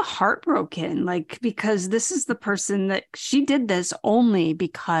kind of heartbroken, because this is the person that she did this only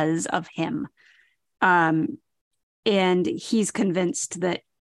because of him. And he's convinced that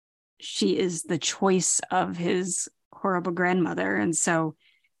she is the choice of his horrible grandmother. And so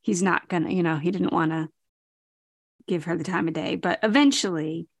he's not going to, he didn't want to give her the time of day. But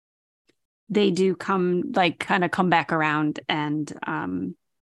eventually they do come back around. And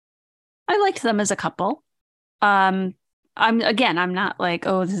I liked them as a couple. I'm not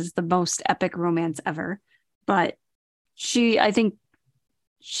oh, this is the most epic romance ever. But I think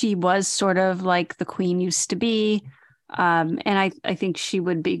she was sort of like the queen used to be. And I think she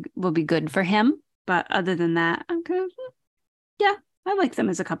will be good for him. But other than that, I like them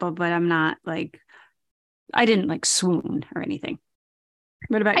as a couple, but I'm not I didn't swoon or anything.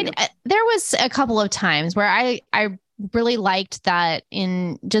 What about you? There was a couple of times where I really liked that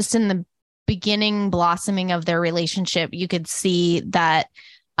in the beginning blossoming of their relationship, you could see that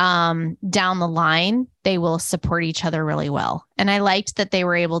down the line, they will support each other really well. And I liked that they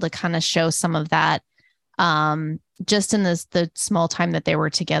were able to kind of show some of that just in the small time that they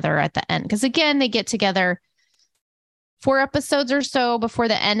were together at the end. Because again, they get together 4 episodes or so before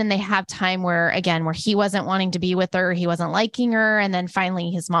the end, and they have time where he wasn't wanting to be with her, he wasn't liking her, and then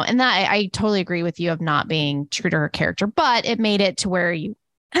finally his mom. And that I totally agree with you of not being true to her character, but it made it to where you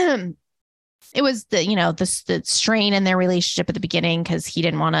it was the strain in their relationship at the beginning because he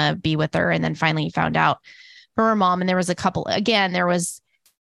didn't want to be with her, and then finally he found out from her mom. And there was there was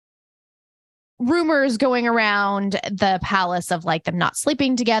rumors going around the palace of them not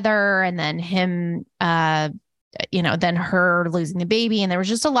sleeping together, and then him then her losing the baby, and there was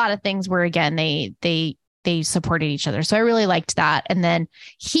just a lot of things where again they supported each other. So I really liked that. And then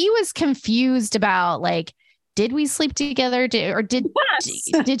he was confused about did we sleep together? Did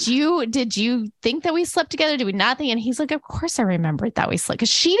you think that we slept together? Did we not think? And he's like, of course I remembered that we slept, because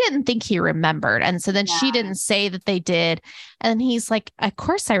she didn't think he remembered. And so then she didn't say that they did. And he's like, of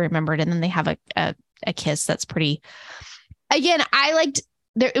course I remembered. And then they have a kiss. That's pretty, again, I liked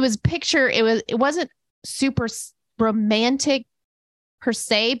there. It was picture. It wasn't super romantic per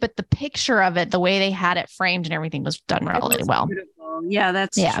se, but the picture of it, the way they had it framed and everything was done really well. Beautiful. Yeah,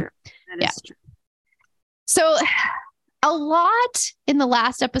 that's true. That is true. So a lot in the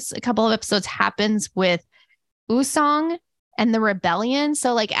last episode, a couple of episodes happens with Usong and the rebellion.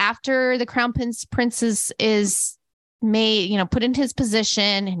 So like after the crown prince is made, put into his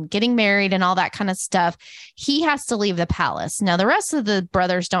position and getting married and all that kind of stuff, he has to leave the palace. Now, the rest of the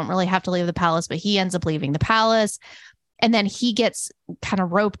brothers don't really have to leave the palace, but he ends up leaving the palace. And then he gets kind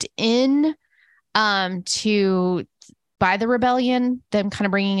of roped in to by the rebellion, them kind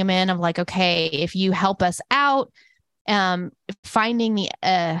of bringing him in of like, okay, if you help us out, finding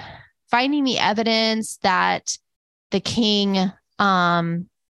the evidence that the king and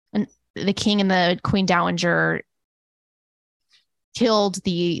the queen dowager killed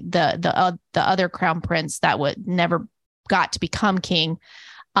the other crown prince that would never got to become king.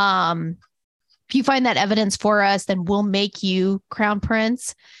 If you find that evidence for us, then we'll make you crown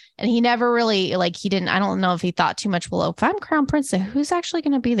prince. And he never really I don't know if he thought too much. Well, if I'm crown prince, then who's actually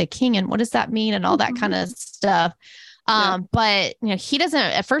going to be the king? And what does that mean? And all that kind of stuff. But he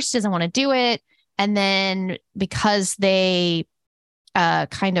doesn't want to do it. And then because they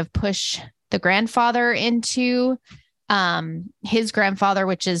kind of push the grandfather into his grandfather,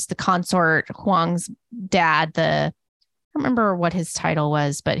 which is the consort Huang's dad, I don't remember what his title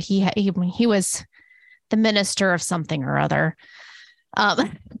was, but he was the minister of something or other.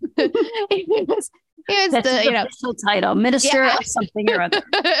 He was the official title, minister of something or other.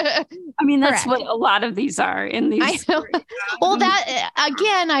 I mean, that's correct. What a lot of these are in these. Well, that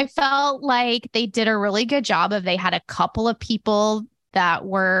again, I felt like they did a really good job of. They had a couple of people that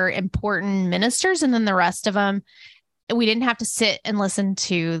were important ministers, and then the rest of them, we didn't have to sit and listen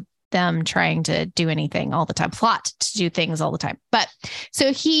to them trying to do anything all the time, plot to do things all the time. But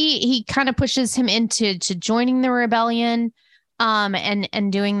so he kind of pushes him into joining the rebellion.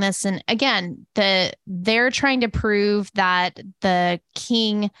 And doing this. And again, they're trying to prove that the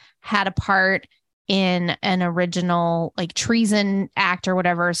king had a part in an original like treason act or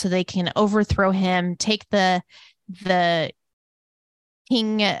whatever, so they can overthrow him, take the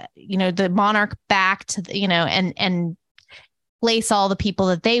king, the monarch back to, and place all the people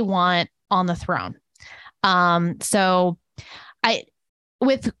that they want on the throne. So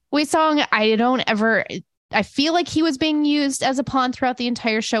with Song, I feel like he was being used as a pawn throughout the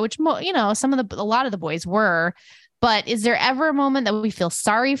entire show, which, a lot of the boys were. But is there ever a moment that we feel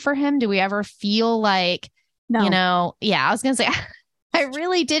sorry for him? Do we ever feel like, no. I was going to say, I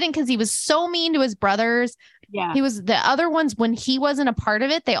really didn't, because he was so mean to his brothers. Yeah. He was the other ones when he wasn't a part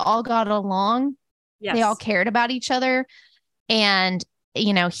of it. They all got along. Yes. They all cared about each other. And,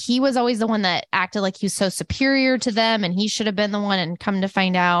 he was always the one that acted like he was so superior to them, and he should have been the one. And come to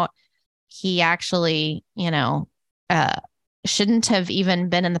find out, he actually, shouldn't have even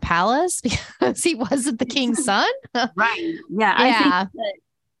been in the palace because he wasn't the king's son. Right. Yeah. I think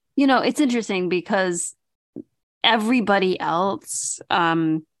that, it's interesting because everybody else,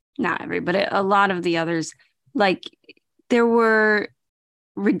 not everybody, a lot of the others, like there were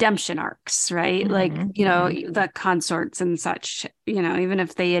redemption arcs, right? Mm-hmm. Like, the consorts and such, even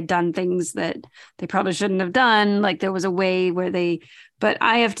if they had done things that they probably shouldn't have done, like there was a way where but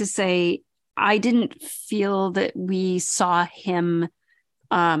I have to say, I didn't feel that we saw him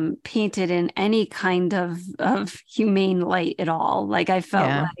painted in any kind of humane light at all. Like I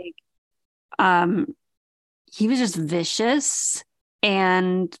felt like he was just vicious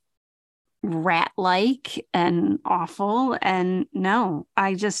and rat-like and awful. And no,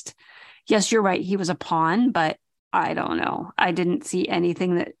 yes, you're right. He was a pawn, but I don't know. I didn't see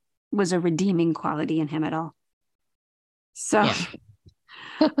anything that was a redeeming quality in him at all. So,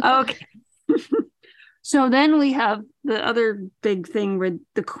 okay. So then we have the other big thing where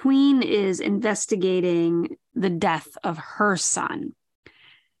the queen is investigating the death of her son.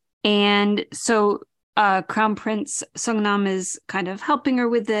 And so Crown Prince Songnam is kind of helping her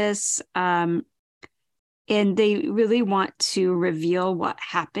with this. And they really want to reveal what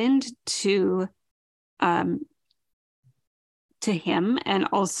happened to him. And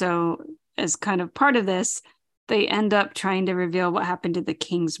also, as kind of part of this, they end up trying to reveal what happened to the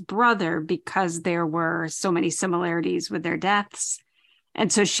king's brother because there were so many similarities with their deaths.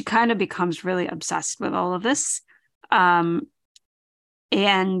 And so she kind of becomes really obsessed with all of this. And,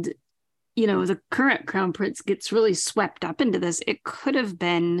 the current crown prince gets really swept up into this. It could have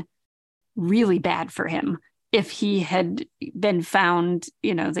been really bad for him if he had been found,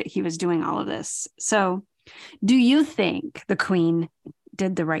 that he was doing all of this. So do you think the queen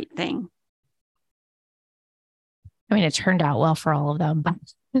did the right thing? I mean, it turned out well for all of them, but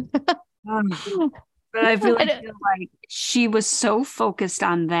but I feel like she was so focused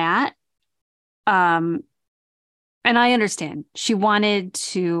on that. And I understand she wanted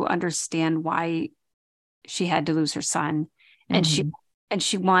to understand why she had to lose her son, and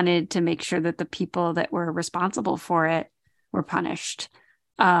she wanted to make sure that the people that were responsible for it were punished.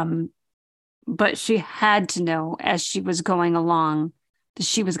 But she had to know as she was going along that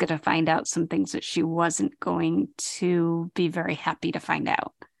she was going to find out some things that she wasn't going to be very happy to find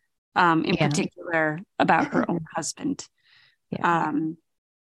out, in particular about her own husband. Yeah.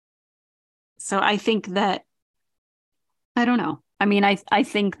 So I think that, I don't know. I mean, I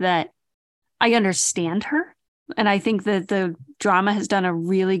think that I understand her. And I think that the drama has done a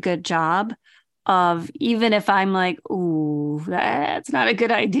really good job of, even if I'm like, ooh, that's not a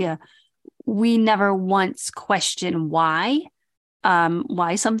good idea, we never once question why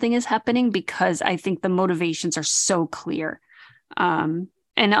something is happening, because I think the motivations are so clear and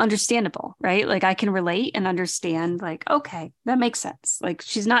understandable, right? Like I can relate and understand, like, okay, that makes sense. Like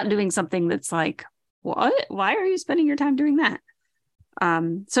she's not doing something that's like, what? Why are you spending your time doing that?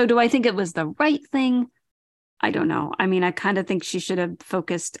 So do I think it was the right thing? I don't know. I mean, I kind of think she should have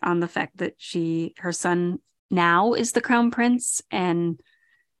focused on the fact that her son now is the crown prince, and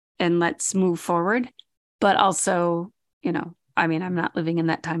let's move forward. But also, I mean, I'm not living in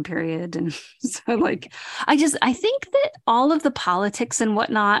that time period. And so like, I think that all of the politics and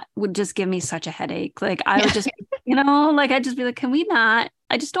whatnot would just give me such a headache. Like I would just, I'd just be like, can we not?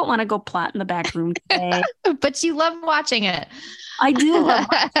 I just don't want to go plot in the back room today. But you love watching it. I do love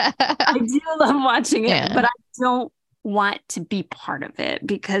watching it, but I don't want to be part of it,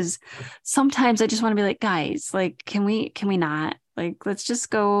 because sometimes I just want to be like, guys, like, can we not? Like, let's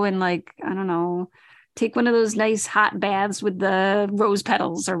just go and like, I don't know, take one of those nice hot baths with the rose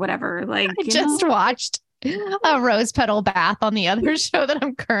petals or whatever. Like, I just watched a rose petal bath on the other show that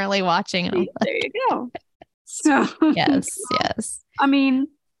I'm currently watching. There you go. So yes. I mean,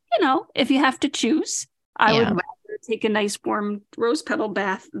 if you have to choose, I would rather take a nice warm rose petal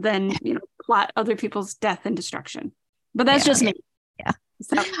bath than, plot other people's death and destruction. But that's just me. Yeah.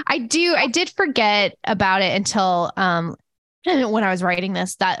 So I did forget about it until when I was writing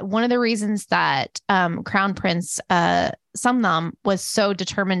this, that one of the reasons that Crown Prince Sumnam was so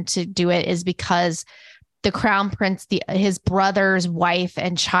determined to do it is because the Crown Prince, his brother's wife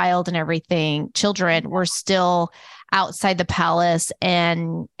and child and children were still outside the palace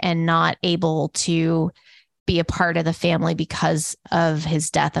and not able to be a part of the family because of his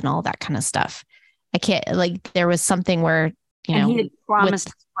death and all that kind of stuff. I can't, like, there was something where, he had promised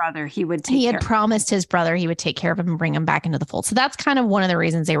his brother he would take care. He had promised his brother he would take care of him and bring him back into the fold. So that's kind of one of the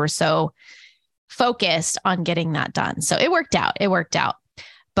reasons they were so focused on getting that done. So it worked out.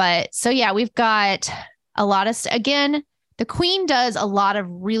 But so, yeah, we've got a lot of, again, the queen does a lot of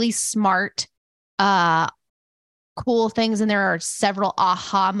really smart, cool things. And there are several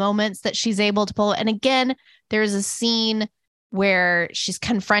aha moments that she's able to pull. And again, there's a scene where she's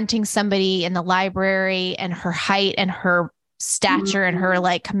confronting somebody in the library, and her height and her stature and her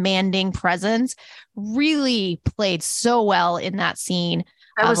like commanding presence really played so well in that scene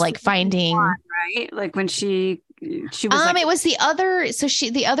of like finding right, like when she was it was the other, so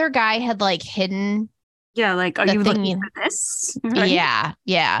the other guy had like hidden, like, are you looking for this? Right?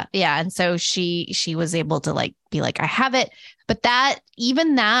 Yeah. And so she was able to like be like, I have it. But that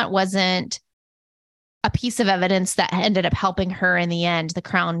wasn't a piece of evidence that ended up helping her in the end.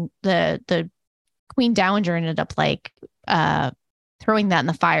 The Queen Dowager ended up like throwing that in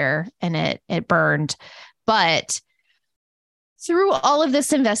the fire, and it burned. But through all of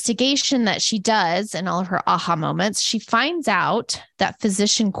this investigation that she does and all of her aha moments, she finds out that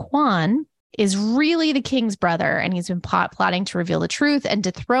Physician Kwan is really the king's brother, and he's been plotting to reveal the truth and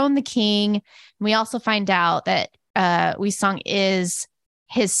dethrone the king. And we also find out that Wisong is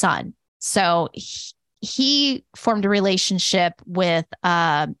his son. So he formed a relationship with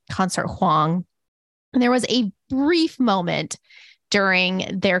Consort Huang. And there was a brief moment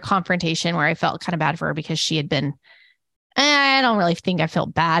during their confrontation where I felt kind of bad for her, because she had been, I don't really think I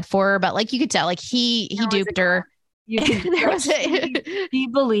felt bad for her, but like you could tell, like he duped her. He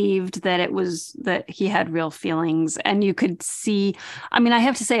believed that he had real feelings, and you could see, I mean, I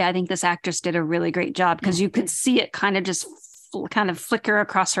have to say, I think this actress did a really great job, because you could see it kind of just kind of flicker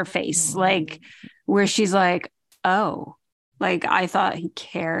across her face, like where she's like, oh, like I thought he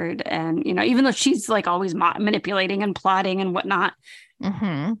cared. And, even though she's like always manipulating and plotting and whatnot,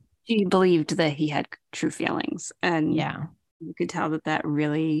 she believed that he had true feelings. And you could tell that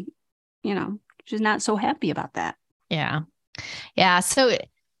really, she's not so happy about that. Yeah. So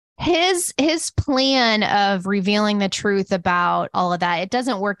his plan of revealing the truth about all of that, it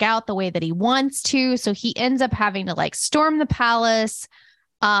doesn't work out the way that he wants to. So he ends up having to like storm the palace.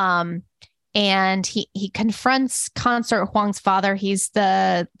 and he confronts Consort Huang's father. He's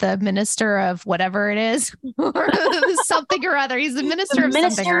the minister of whatever it is, or something or other. He's the minister of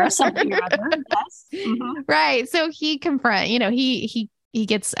something or other. Yes. Mm-hmm. Right. So he he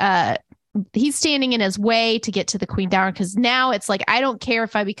gets he's standing in his way to get to the Queen Dowager, because now it's like, I don't care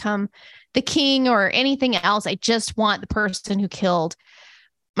if I become the king or anything else. I just want the person who killed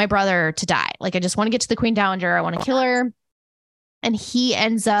my brother to die. Like, I just want to get to the Queen Dowager. I want to kill her. And he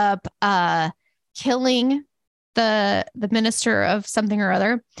ends up killing the minister of something or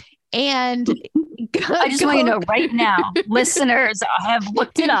other. And I just want you to know right now, listeners have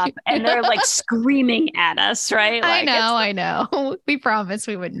looked it up and they're like screaming at us, right? Like, I know. We promised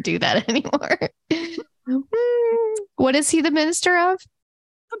we wouldn't do that anymore. What is he the minister of?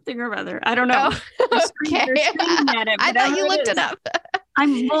 Something or other. I don't know. Okay. I thought you looked it up.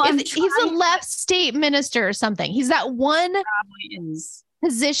 He's a left state minister or something. He's that one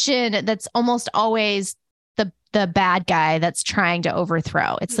position that's almost always the bad guy that's trying to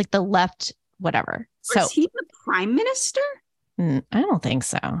overthrow. It's like the left, whatever. So is he the prime minister? I don't think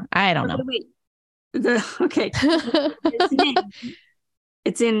so. I don't know. Wait. Okay.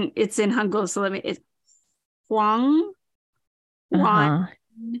 It's in Hangul. So it's Huang Yang.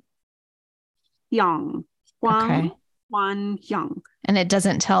 Okay. Huang Yang. And it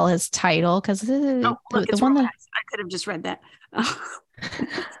doesn't tell his title, because the one that I could have just read that. I'm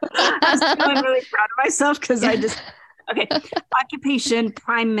really proud of myself because I just occupation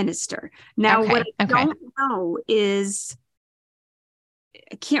prime minister. Now what I don't know is,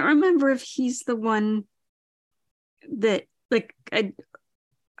 I can't remember if he's the one that I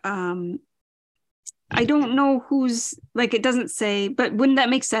don't know who's, like, it doesn't say, but wouldn't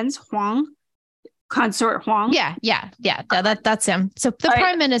that make sense? Consort Huang. Yeah. That's him. So the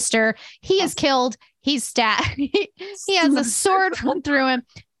prime minister, he is killed. He's stabbed. He has a sword run through him,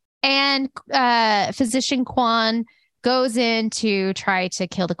 and physician Quan goes in to try to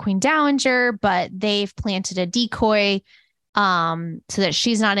kill the Queen Dowager, but they've planted a decoy so that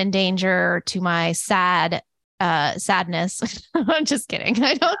she's not in danger, to my sadness. I'm just kidding.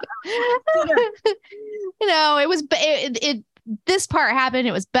 I don't it was this part happened.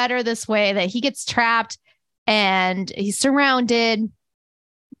 It was better this way, that he gets trapped and he's surrounded.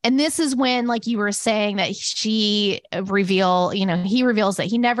 And this is when, like you were saying, that he reveals that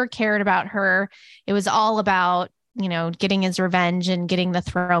he never cared about her. It was all about, getting his revenge and getting the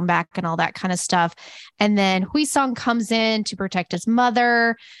throne back and all that kind of stuff. And then Huisong comes in to protect his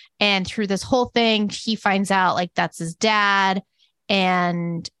mother. And through this whole thing, he finds out, like, that's his dad.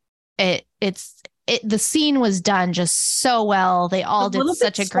 And the scene was done just so well. They all did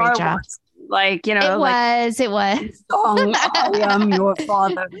such a great job. Like, it was. Song, I am your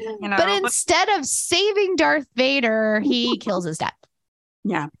father. But instead of saving Darth Vader, he kills his dad.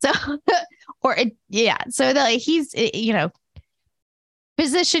 Yeah. So, So he's,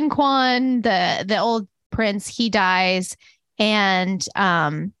 physician Quan, the old prince, he dies, and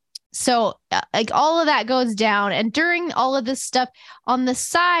so like all of that goes down, and during all of this stuff on the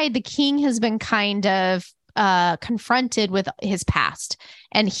side, the king has been kind of confronted with his past,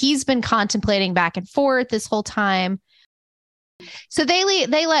 and he's been contemplating back and forth this whole time. So they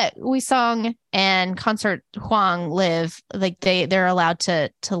let Huisong and Consort Huang live. Like they're allowed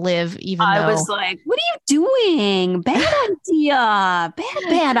to live, even though I was like, what are you doing? Bad idea.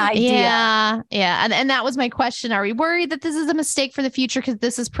 Bad idea. Yeah. And that was my question. Are we worried that this is a mistake for the future? Because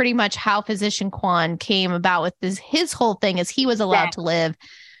this is pretty much how Physician Quan came about with his whole thing, is he was allowed to live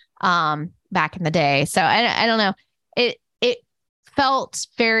back in the day. So I don't know. It felt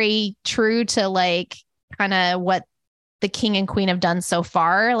very true to, like, kind of what the king and queen have done so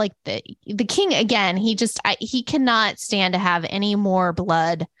far. Like the king, again, he cannot stand to have any more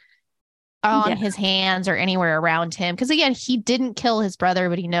blood on his hands or anywhere around him. Because again, he didn't kill his brother,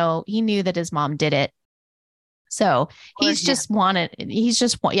 but he knew that his mom did it. So for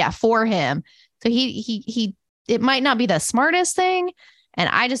him. So he it might not be the smartest thing. And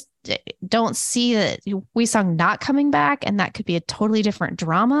I just don't see that Huisong not coming back, and that could be a totally different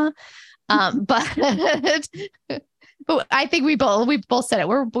drama. But I think we both said it.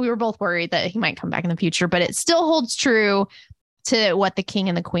 We were both worried that he might come back in the future, but it still holds true to what the king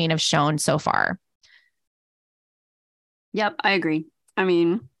and the queen have shown so far. Yep, I agree. I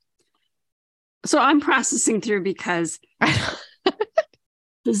mean, so I'm processing through because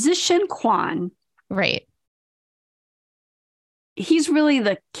Physician Quan, right? He's really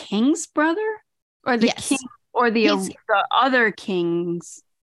the king's brother, or the king, or the other kings,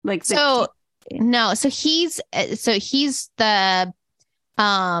 like so. No, so he's the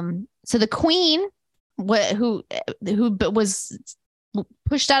so the queen who was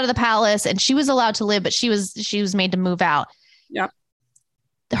pushed out of the palace, and she was allowed to live, but she was made to move out. Yep.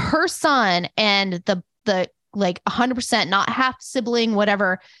 Her son and the like 100% not half sibling,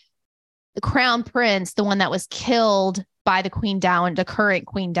 whatever, the crown prince, the one that was killed by the the current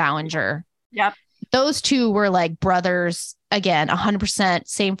queen dowager. Yep. Those two were like brothers again, 100%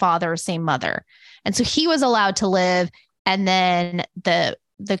 same father, same mother. And so he was allowed to live. And then the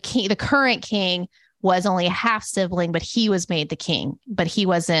current king was only a half sibling, but he was made the king, but he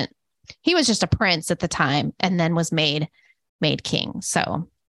was just a prince at the time and then was made king. So, all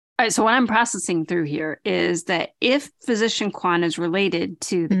right. So what I'm processing through here is that if Physician Kwan is related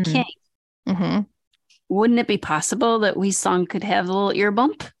to the king, wouldn't it be possible that Wei Song could have a little ear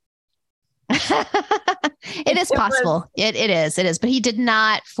bump? It is possible. It is. But he did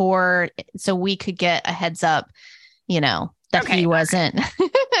not so we could get a heads up, that he wasn't.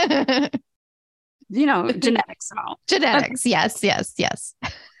 Genetics and all. Genetics. Okay. Yes.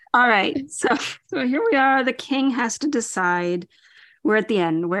 All right. So here we are. The king has to decide. We're at the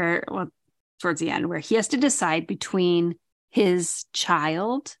end towards the end, where he has to decide between his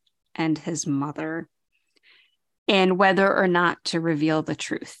child and his mother and whether or not to reveal the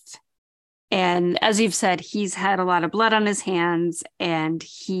truth. And as you've said, he's had a lot of blood on his hands, and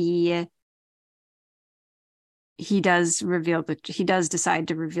he does decide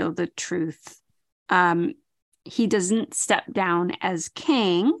to reveal the truth. He doesn't step down as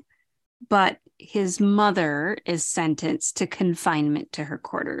king, but his mother is sentenced to confinement to her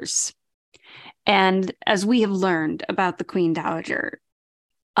quarters. And as we have learned about the Queen Dowager,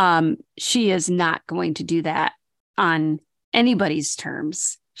 she is not going to do that on anybody's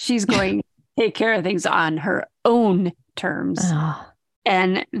terms. She's going to take care of things on her own terms. Oh.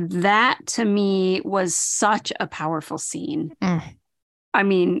 And that to me was such a powerful scene. I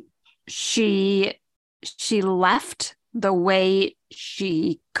mean, she left the way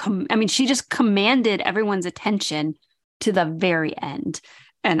she just commanded everyone's attention to the very end.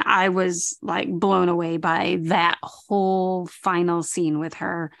 And I was like blown away by that whole final scene with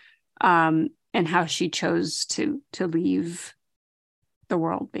her, and how she chose to leave the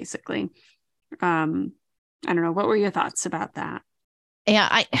world, basically. I don't know. What were your thoughts about that?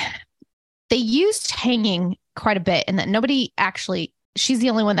 Yeah, they used hanging quite a bit, and that she's the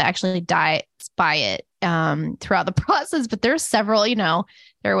only one that actually dies by it throughout the process. But there's several,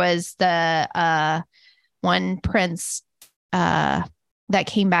 there was the one prince that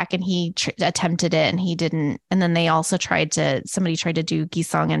came back, and he attempted it and he didn't. And then they also somebody tried to do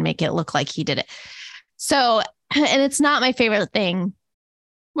Gisong and make it look like he did it. So, and it's not my favorite thing.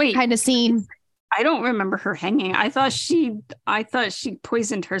 Wait, kind of scene. I don't remember her hanging. I thought she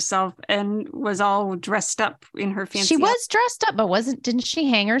poisoned herself and was all dressed up in her fancy. She was dressed up, but didn't she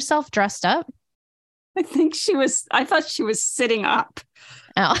hang herself dressed up? I thought she was sitting up.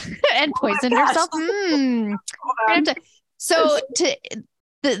 Oh, and poisoned herself. So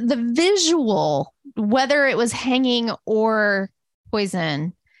the visual, whether it was hanging or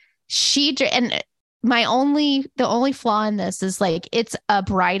poison, and the only flaw in this is like, it's a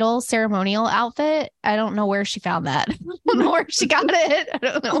bridal ceremonial outfit. I don't know where she found that. I don't know where she got it. I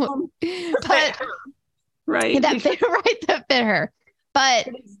don't know. But right. That fit her. But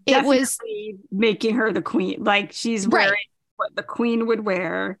it was making her the queen. Like, she's wearing what the queen would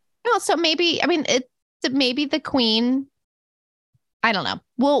wear. No, so maybe the queen. I don't know.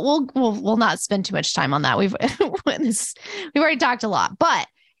 We'll not spend too much time on that. We've already talked a lot, but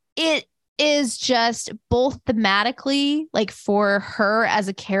it is just both thematically, like for her as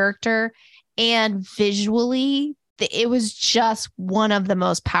a character, and visually, it was just one of the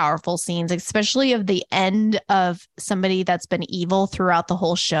most powerful scenes, especially of the end of somebody that's been evil throughout the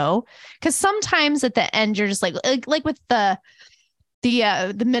whole show. Because sometimes at the end, you're just like with the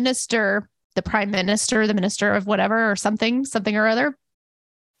minister, the prime minister, the minister of whatever, or something or other.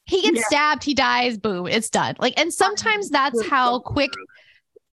 He gets stabbed, he dies, boom, it's done. Like, and sometimes that's how quick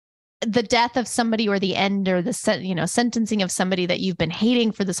the death of somebody, or the end, or the sentencing of somebody that you've been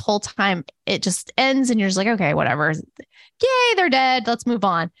hating for this whole time, it just ends, and you're just like, okay, whatever. Yay, they're dead. Let's move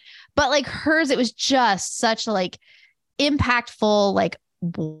on. But like hers, it was just such like impactful, like,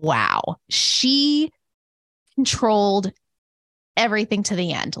 wow. She controlled everything to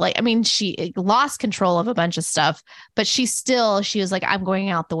the end. Like, I mean, she lost control of a bunch of stuff, but she was like, I'm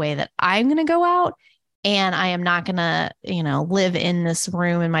going out the way that I'm going to go out. And I am not going to, live in this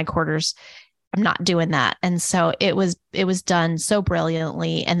room in my quarters. I'm not doing that. And so it was done so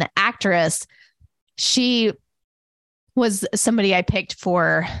brilliantly. And the actress, she was somebody I picked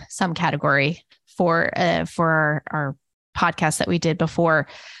for some category for our podcast that we did before,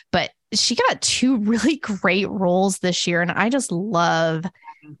 but she got two really great roles this year. And I just love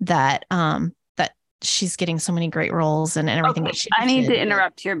that, that she's getting so many great roles and everything that she I need did. to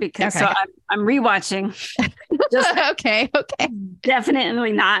interrupt here because Okay. so I'm rewatching. Just Okay.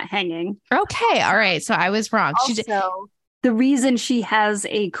 definitely not hanging. Okay. All right. So I was wrong. Also, the reason she has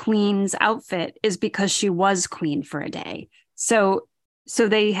a queen's outfit is because she was queen for a day. So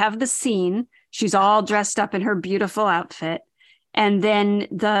they have the scene. She's all dressed up in her beautiful outfit. And then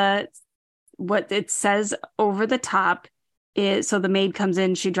what it says over the top is, so the maid comes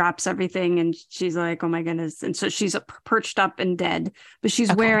in, she drops everything and she's like, oh my goodness. And so she's perched up and dead, but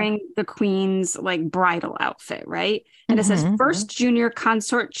she's wearing the queen's like bridal outfit, right? And it says, first junior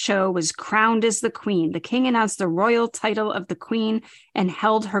consort show was crowned as the queen. The king announced the royal title of the queen and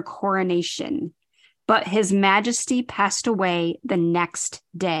held her coronation. But his majesty passed away the next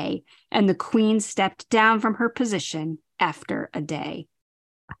day, and the queen stepped down from her position after a day.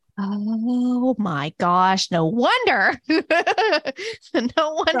 Oh my gosh. No wonder.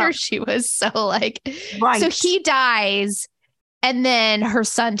 No wonder she was so like, right. So he dies and then her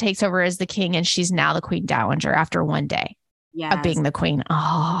son takes over as the king and she's now the queen dowager after one day of being the queen.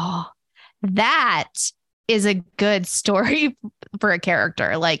 Oh, that is a good story for a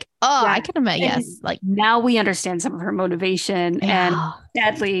character. Like, I can imagine. Yes. Like now we understand some of her motivation and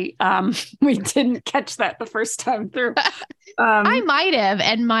sadly, we didn't catch that the first time through. I might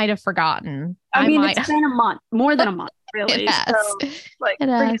have forgotten. It's been a month, more than a month, really. So, like, it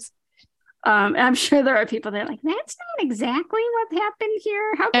has. I'm sure there are people that are like, that's not exactly what happened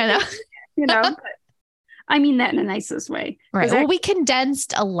here. How can but I mean that in the nicest way. Right. Well, we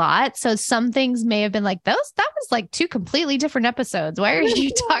condensed a lot. So some things may have been like that was like two completely different episodes. Why are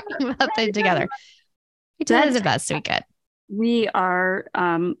you talking about them together? We did the best we could. We are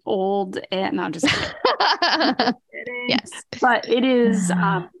old and not just yes. But it is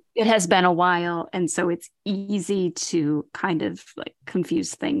it has been a while. And so it's easy to kind of like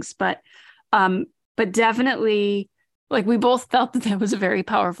confuse things. But definitely, like, we both felt that was a very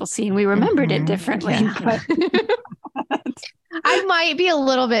powerful scene. We remembered it differently. Yeah. But I might be a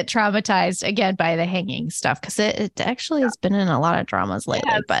little bit traumatized again by the hanging stuff because it actually has been in a lot of dramas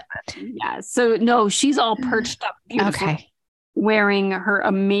lately. But yeah, so no, she's all perched up, beautifully, wearing her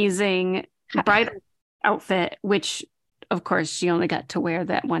amazing bridal outfit, which of course she only got to wear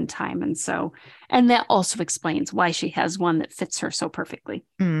that one time. And that also explains why she has one that fits her so perfectly.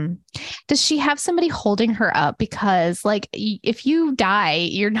 Does she have somebody holding her up? Because like, if you die,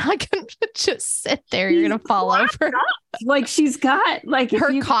 you're not going to just sit there. You're going to fall over. Like she's got like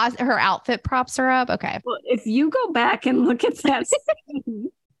her outfit props her up. Okay. Well, if you go back and look at that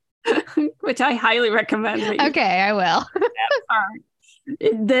scene, which I highly recommend. Okay, I will.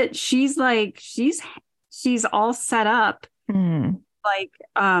 That she's like, she's all set up like,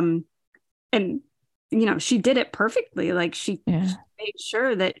 and she did it perfectly. Like she made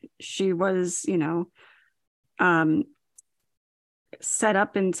sure that she was, set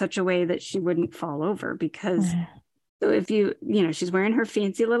up in such a way that she wouldn't fall over because so if she's wearing her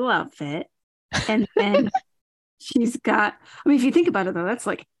fancy little outfit and then she's got, if you think about it though, that's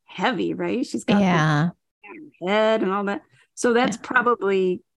like heavy, right? She's got her head and all that. So that's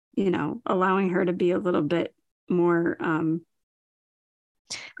probably, allowing her to be a little bit more,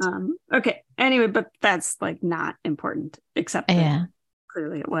 okay. Anyway, but that's like not important except that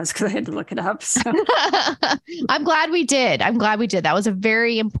clearly it was because I had to look it up. So. I'm glad we did. That was a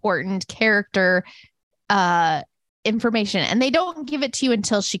very important character, information, and they don't give it to you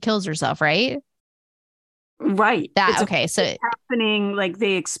until she kills herself, right? Right. So it's happening. Like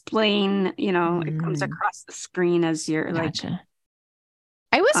they explain, it comes across the screen as you're like.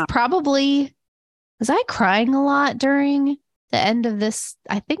 I was I crying a lot during the end of this?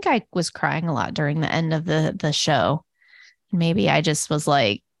 I think I was crying a lot during the end of the show. Maybe I just was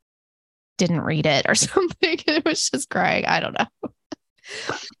like, didn't read it or something. It was just crying. I don't know.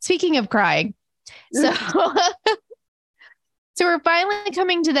 Speaking of crying. So we're finally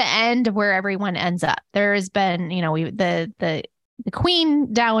coming to the end of where everyone ends up. There has been, the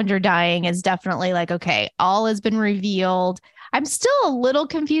queen dowager dying is definitely like, okay, all has been revealed. I'm still a little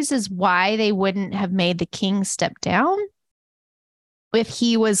confused as why they wouldn't have made the king step down. If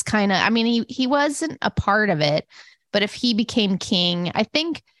he was kind of, he wasn't a part of it, but if he became king, I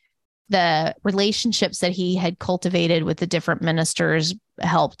think the relationships that he had cultivated with the different ministers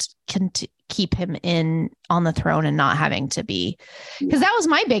helped keep him on the throne and not having to be, because that was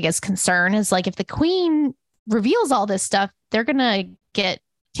my biggest concern is like, if the queen reveals all this stuff, they're going to get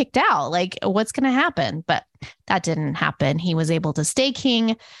kicked out. Like what's going to happen? But that didn't happen. He was able to stay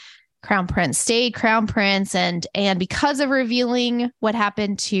king. Crown Prince stayed Crown Prince. And because of revealing what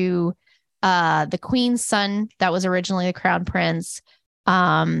happened to the queen's son that was originally the crown prince,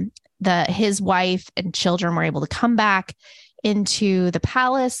 his wife and children were able to come back into the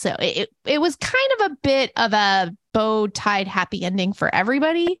palace. So it was kind of a bit of a bow tied happy ending for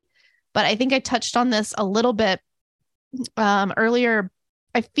everybody. But I think I touched on this a little bit earlier.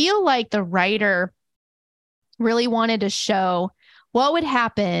 I feel like the writer really wanted to show what would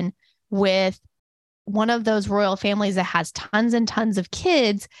happen with one of those royal families that has tons and tons of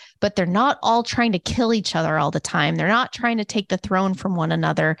kids, but they're not all trying to kill each other all the time. They're not trying to take the throne from one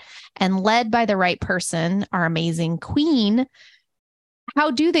another. And led by the right person, our amazing queen,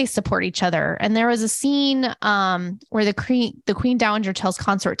 how do they support each other? And there was a scene where the queen dowager tells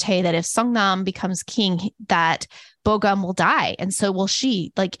Consort Tay that if Songnam becomes king, that Bogum will die. And so will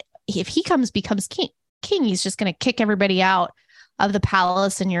she. Like, if he becomes king, he's just going to kick everybody out of the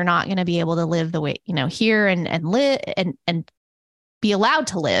palace, and you're not going to be able to live the way, here and live and be allowed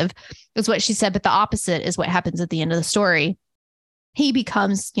to live, is what she said. But the opposite is what happens at the end of the story. He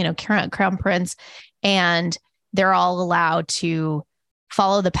becomes, crown prince, and they're all allowed to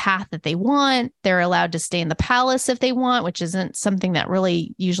follow the path that they want. They're allowed to stay in the palace if they want, which isn't something that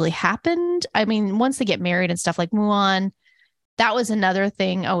really usually happened. I mean, once they get married and stuff like Mulan, that was another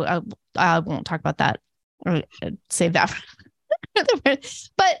thing. Oh, I won't talk about that. Save that.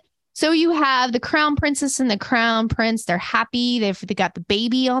 But so you have the crown princess and the crown prince. They're happy. They got the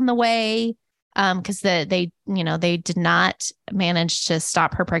baby on the way because they did not manage to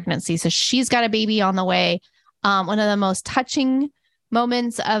stop her pregnancy. So she's got a baby on the way. One of the most touching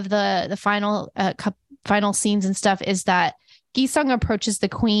moments of the final scenes and stuff is that Gi-sung approaches the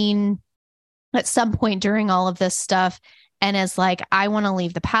queen at some point during all of this stuff and is like, I want to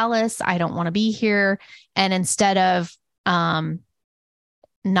leave the palace. I don't want to be here. And instead of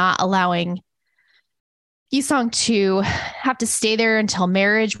not allowing Gi-sung to have to stay there until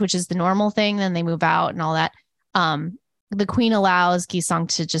marriage, which is the normal thing, then they move out and all that, the queen allows Gi-sung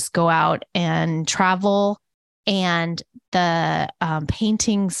to just go out and travel, and the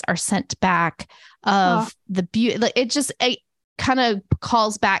paintings are sent back of the beauty. It kind of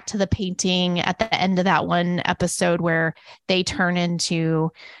calls back to the painting at the end of that one episode where they turn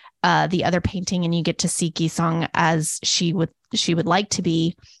into the other painting, and you get to see Gi-sung as she would like to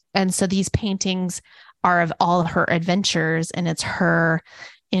be. And so these paintings are of all of her adventures, and it's her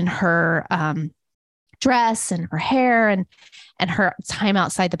in her dress and her hair and her time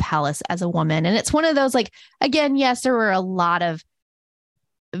outside the palace as a woman. And it's one of those, like, again, yes, there were a lot of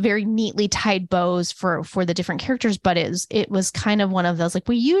very neatly tied bows for the different characters, but it was kind of one of those, like,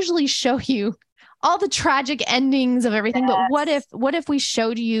 we usually show you all the tragic endings of everything. Yes. But what if we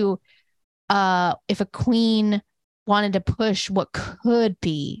showed you if a queen wanted to push what could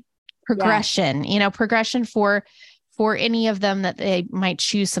be progression, progression for any of them, that they might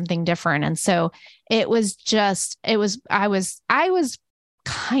choose something different. And so I was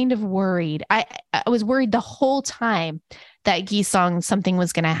kind of worried. I was worried the whole time that Gi-sung, something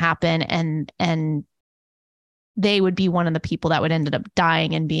was going to happen and they would be one of the people that would end up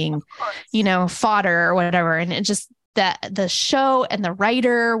dying and being, fodder or whatever. And it just, that the show and the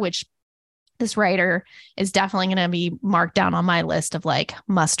writer, which this writer is definitely going to be marked down on my list of like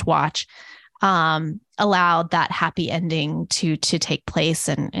must watch, allowed that happy ending to take place.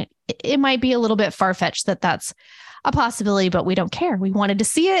 And it might be a little bit far-fetched that that's a possibility, but we don't care. We wanted to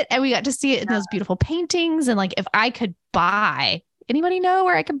see it, and we got to see it in those beautiful paintings. And like, if I could anybody know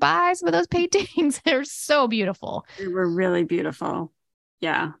where I could buy some of those paintings? They're so beautiful. They were really beautiful.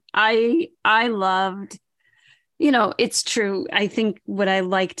 Yeah. I loved, it's true. I think what I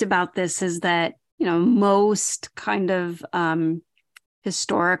liked about this is that, most kind of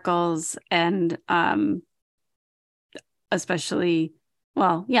historicals and especially,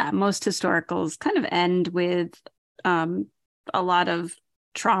 most historicals kind of end with a lot of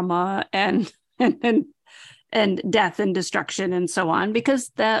trauma and death and destruction and so on, because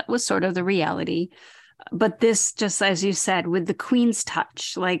that was sort of the reality. But this, just as you said, with the queen's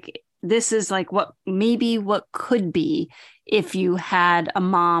touch, like, this is like what could be if you had a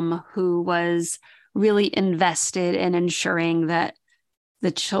mom who was really invested in ensuring that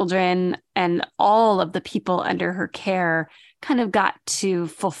the children and all of the people under her care kind of got to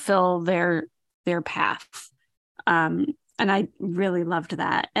fulfill their path. And I really loved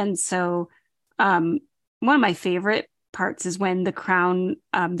that. And so one of my favorite parts is when the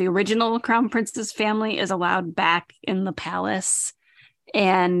original crown princess family is allowed back in the palace,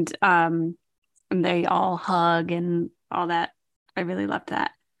 and they all hug and all that. I really loved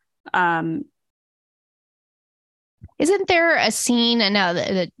that. Isn't there a scene now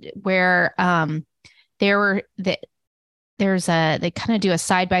where they kind of do a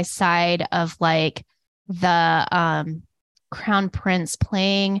side by side of like the crown prince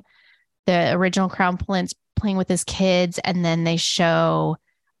playing the original crown prince playing with his kids, and then they show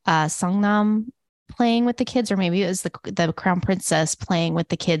Songnam playing with the kids, or maybe it was the crown princess playing with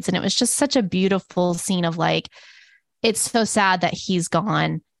the kids, and it was just such a beautiful scene of like, it's so sad that he's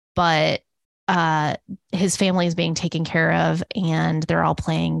gone, but his family is being taken care of and they're all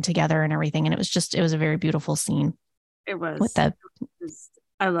playing together and everything. And it was a very beautiful scene. It was. With the,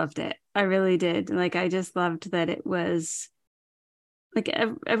 I loved it. I really did. Like, I just loved that it was like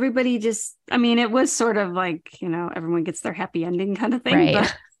everybody just, I mean, it was sort of like, you know, everyone gets their happy ending kind of thing.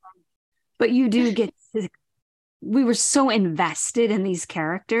 right. But you do get to, we were so invested in these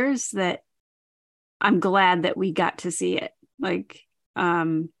characters that I'm glad that we got to see it. Like,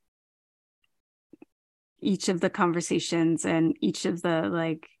 each of the conversations and each of the,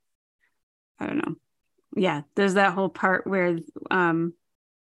 like, I don't know. Yeah, there's that whole part where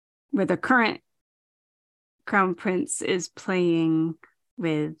the current crown prince is playing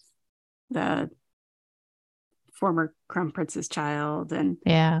with the former crown prince's child, and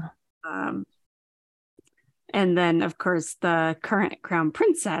Yeah. And then, of course, the current crown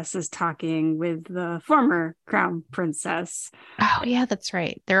princess is talking with the former crown princess. Oh, yeah, that's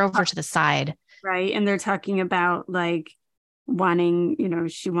right. They're over to the side. Right. And they're talking about like wanting, you know,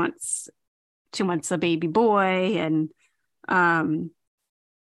 she wants a baby boy, and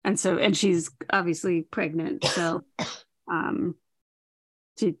she's obviously pregnant. So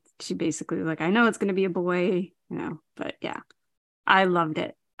she basically like, I know it's gonna be a boy, you know, but yeah, I loved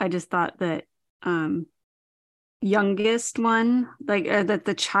it. I just thought that youngest one, like that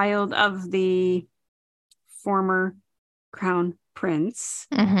the child of the former crown prince,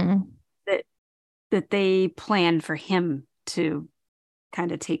 Mm-hmm. that they planned for him to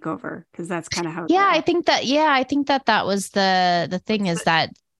kind of take over, because that's kind of how I think that was the thing, is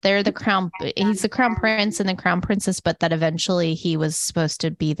that they're the crown, he's the crown prince and the crown princess, but that eventually he was supposed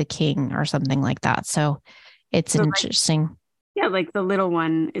to be the king or something like that. So it's interesting. Like the little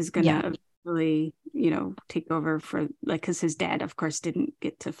one is gonna really, you know, take over for, like, because his dad of course didn't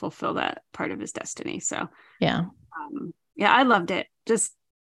get to fulfill that part of his destiny. So yeah, I loved it, just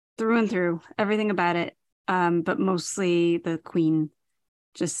through and through, everything about it, but mostly the queen.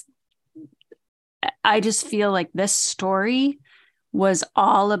 Just, I just feel like this story was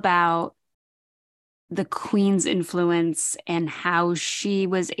all about the queen's influence and how she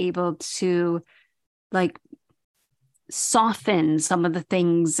was able to like soften some of the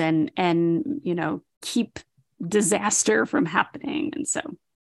things and you know, keep disaster from happening. And so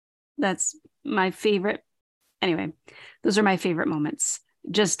that's my favorite. Anyway, those are my favorite moments.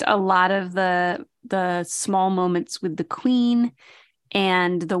 Just a lot of the small moments with the queen,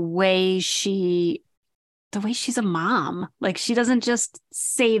 and the way she's a mom. Like, she doesn't just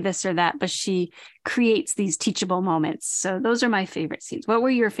say this or that, but she creates these teachable moments. So those are my favorite scenes. What were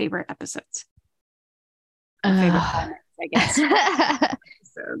your favorite episodes? Favorite moments, I guess.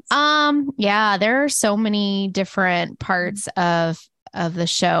 Yeah, there are so many different parts of the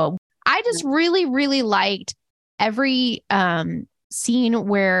show. I just really, really liked every scene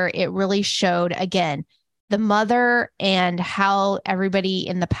where it really showed, again, the mother and how everybody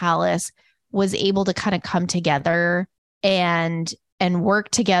in the palace was able to kind of come together and work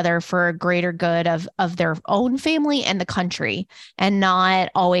together for a greater good of their own family and the country, and not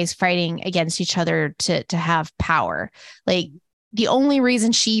always fighting against each other to have power. Like, the only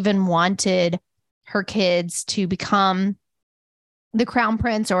reason she even wanted her kids to become the crown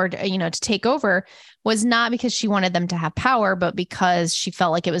prince, or, you know, to take over, was not because she wanted them to have power, but because she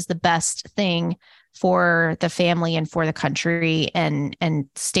felt like it was the best thing for the family and for the country and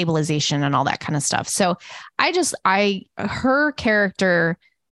stabilization and all that kind of stuff. So her character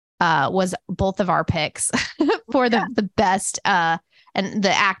was both of our picks for the best, and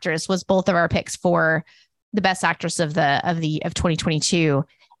the actress was both of our picks for the best actress of 2022.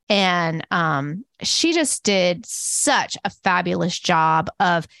 And she just did such a fabulous job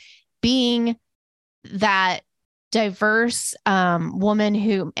of being that diverse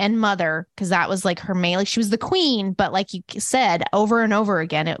woman and mother, because that was like her main, like, she was the queen, but like you said over and over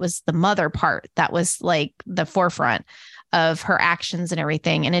again, it was the mother part that was like the forefront of her actions and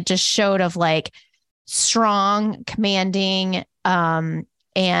everything. And it just showed of like strong, commanding,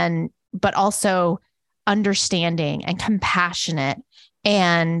 but also understanding and compassionate,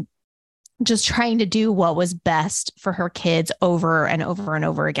 and just trying to do what was best for her kids over and over and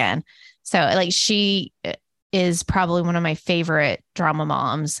over again. So like, she is probably one of my favorite drama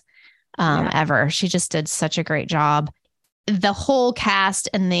moms ever. She just did such a great job. The whole cast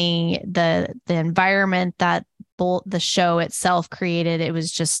and the environment that the show itself created. It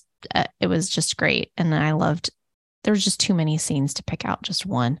was just great. And I loved, there was just too many scenes to pick out just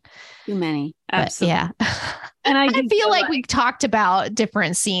one. Too many. Absolutely. But yeah. And I feel like we talked about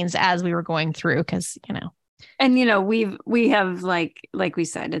different scenes as we were going through because, And, we have like we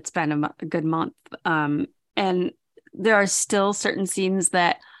said, it's been a good month. And there are still certain scenes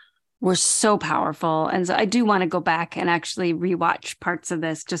that were so powerful. And so I do want to go back and actually rewatch parts of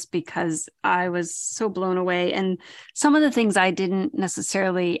this just because I was so blown away. And some of the things I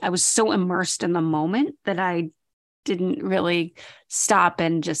was so immersed in the moment that I didn't really stop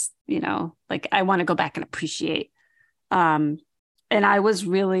and just, I want to go back and appreciate. And I was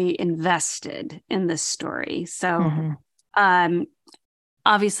really invested in this story. So,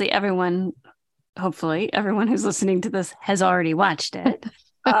 obviously hopefully everyone who's listening to this has already watched it.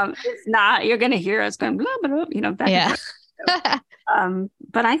 If not, you're going to hear us going, blah, blah, blah, back and forth.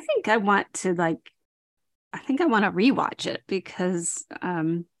 But I think I want to rewatch it because,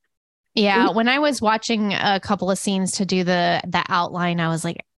 when I was watching a couple of scenes to do the outline, I was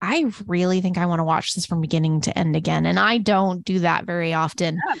like, I really think I want to watch this from beginning to end again. And I don't do that very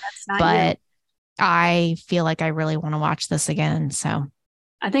often, but I feel like I really want to watch this again. So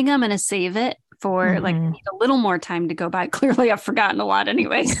I think I'm going to save it for I need a little more time to go by. Clearly I've forgotten a lot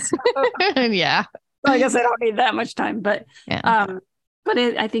anyways. So. Yeah. So I guess I don't need that much time, but,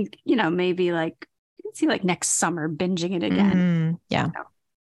 I think, maybe you can see next summer binging it again. Yeah. So,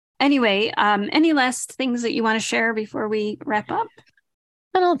 anyway, any last things that you want to share before we wrap up?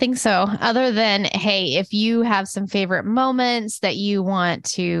 I don't think so. Other than, hey, if you have some favorite moments that you want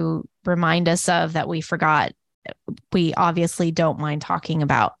to remind us of that we forgot, we obviously don't mind talking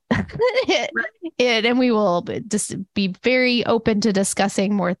about it, and we will just be very open to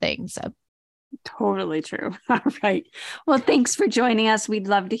discussing more things. So. Totally true. All right. Well, thanks for joining us. We'd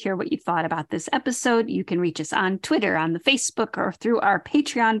love to hear what you thought about this episode. You can reach us on Twitter, on the Facebook, or through our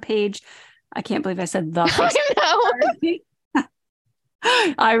Patreon page. I can't believe I said the Facebook.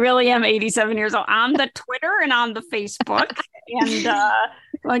 I really am 87 years old. On the Twitter and on the Facebook. And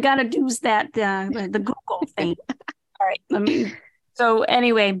I got to do that, the Google thing. All right. So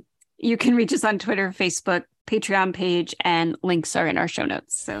anyway, you can reach us on Twitter, Facebook, Patreon page, and links are in our show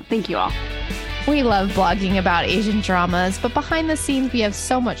notes. So thank you all. We love blogging about Asian dramas, but behind the scenes, we have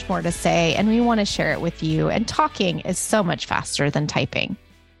so much more to say, and we want to share it with you. And talking is so much faster than typing.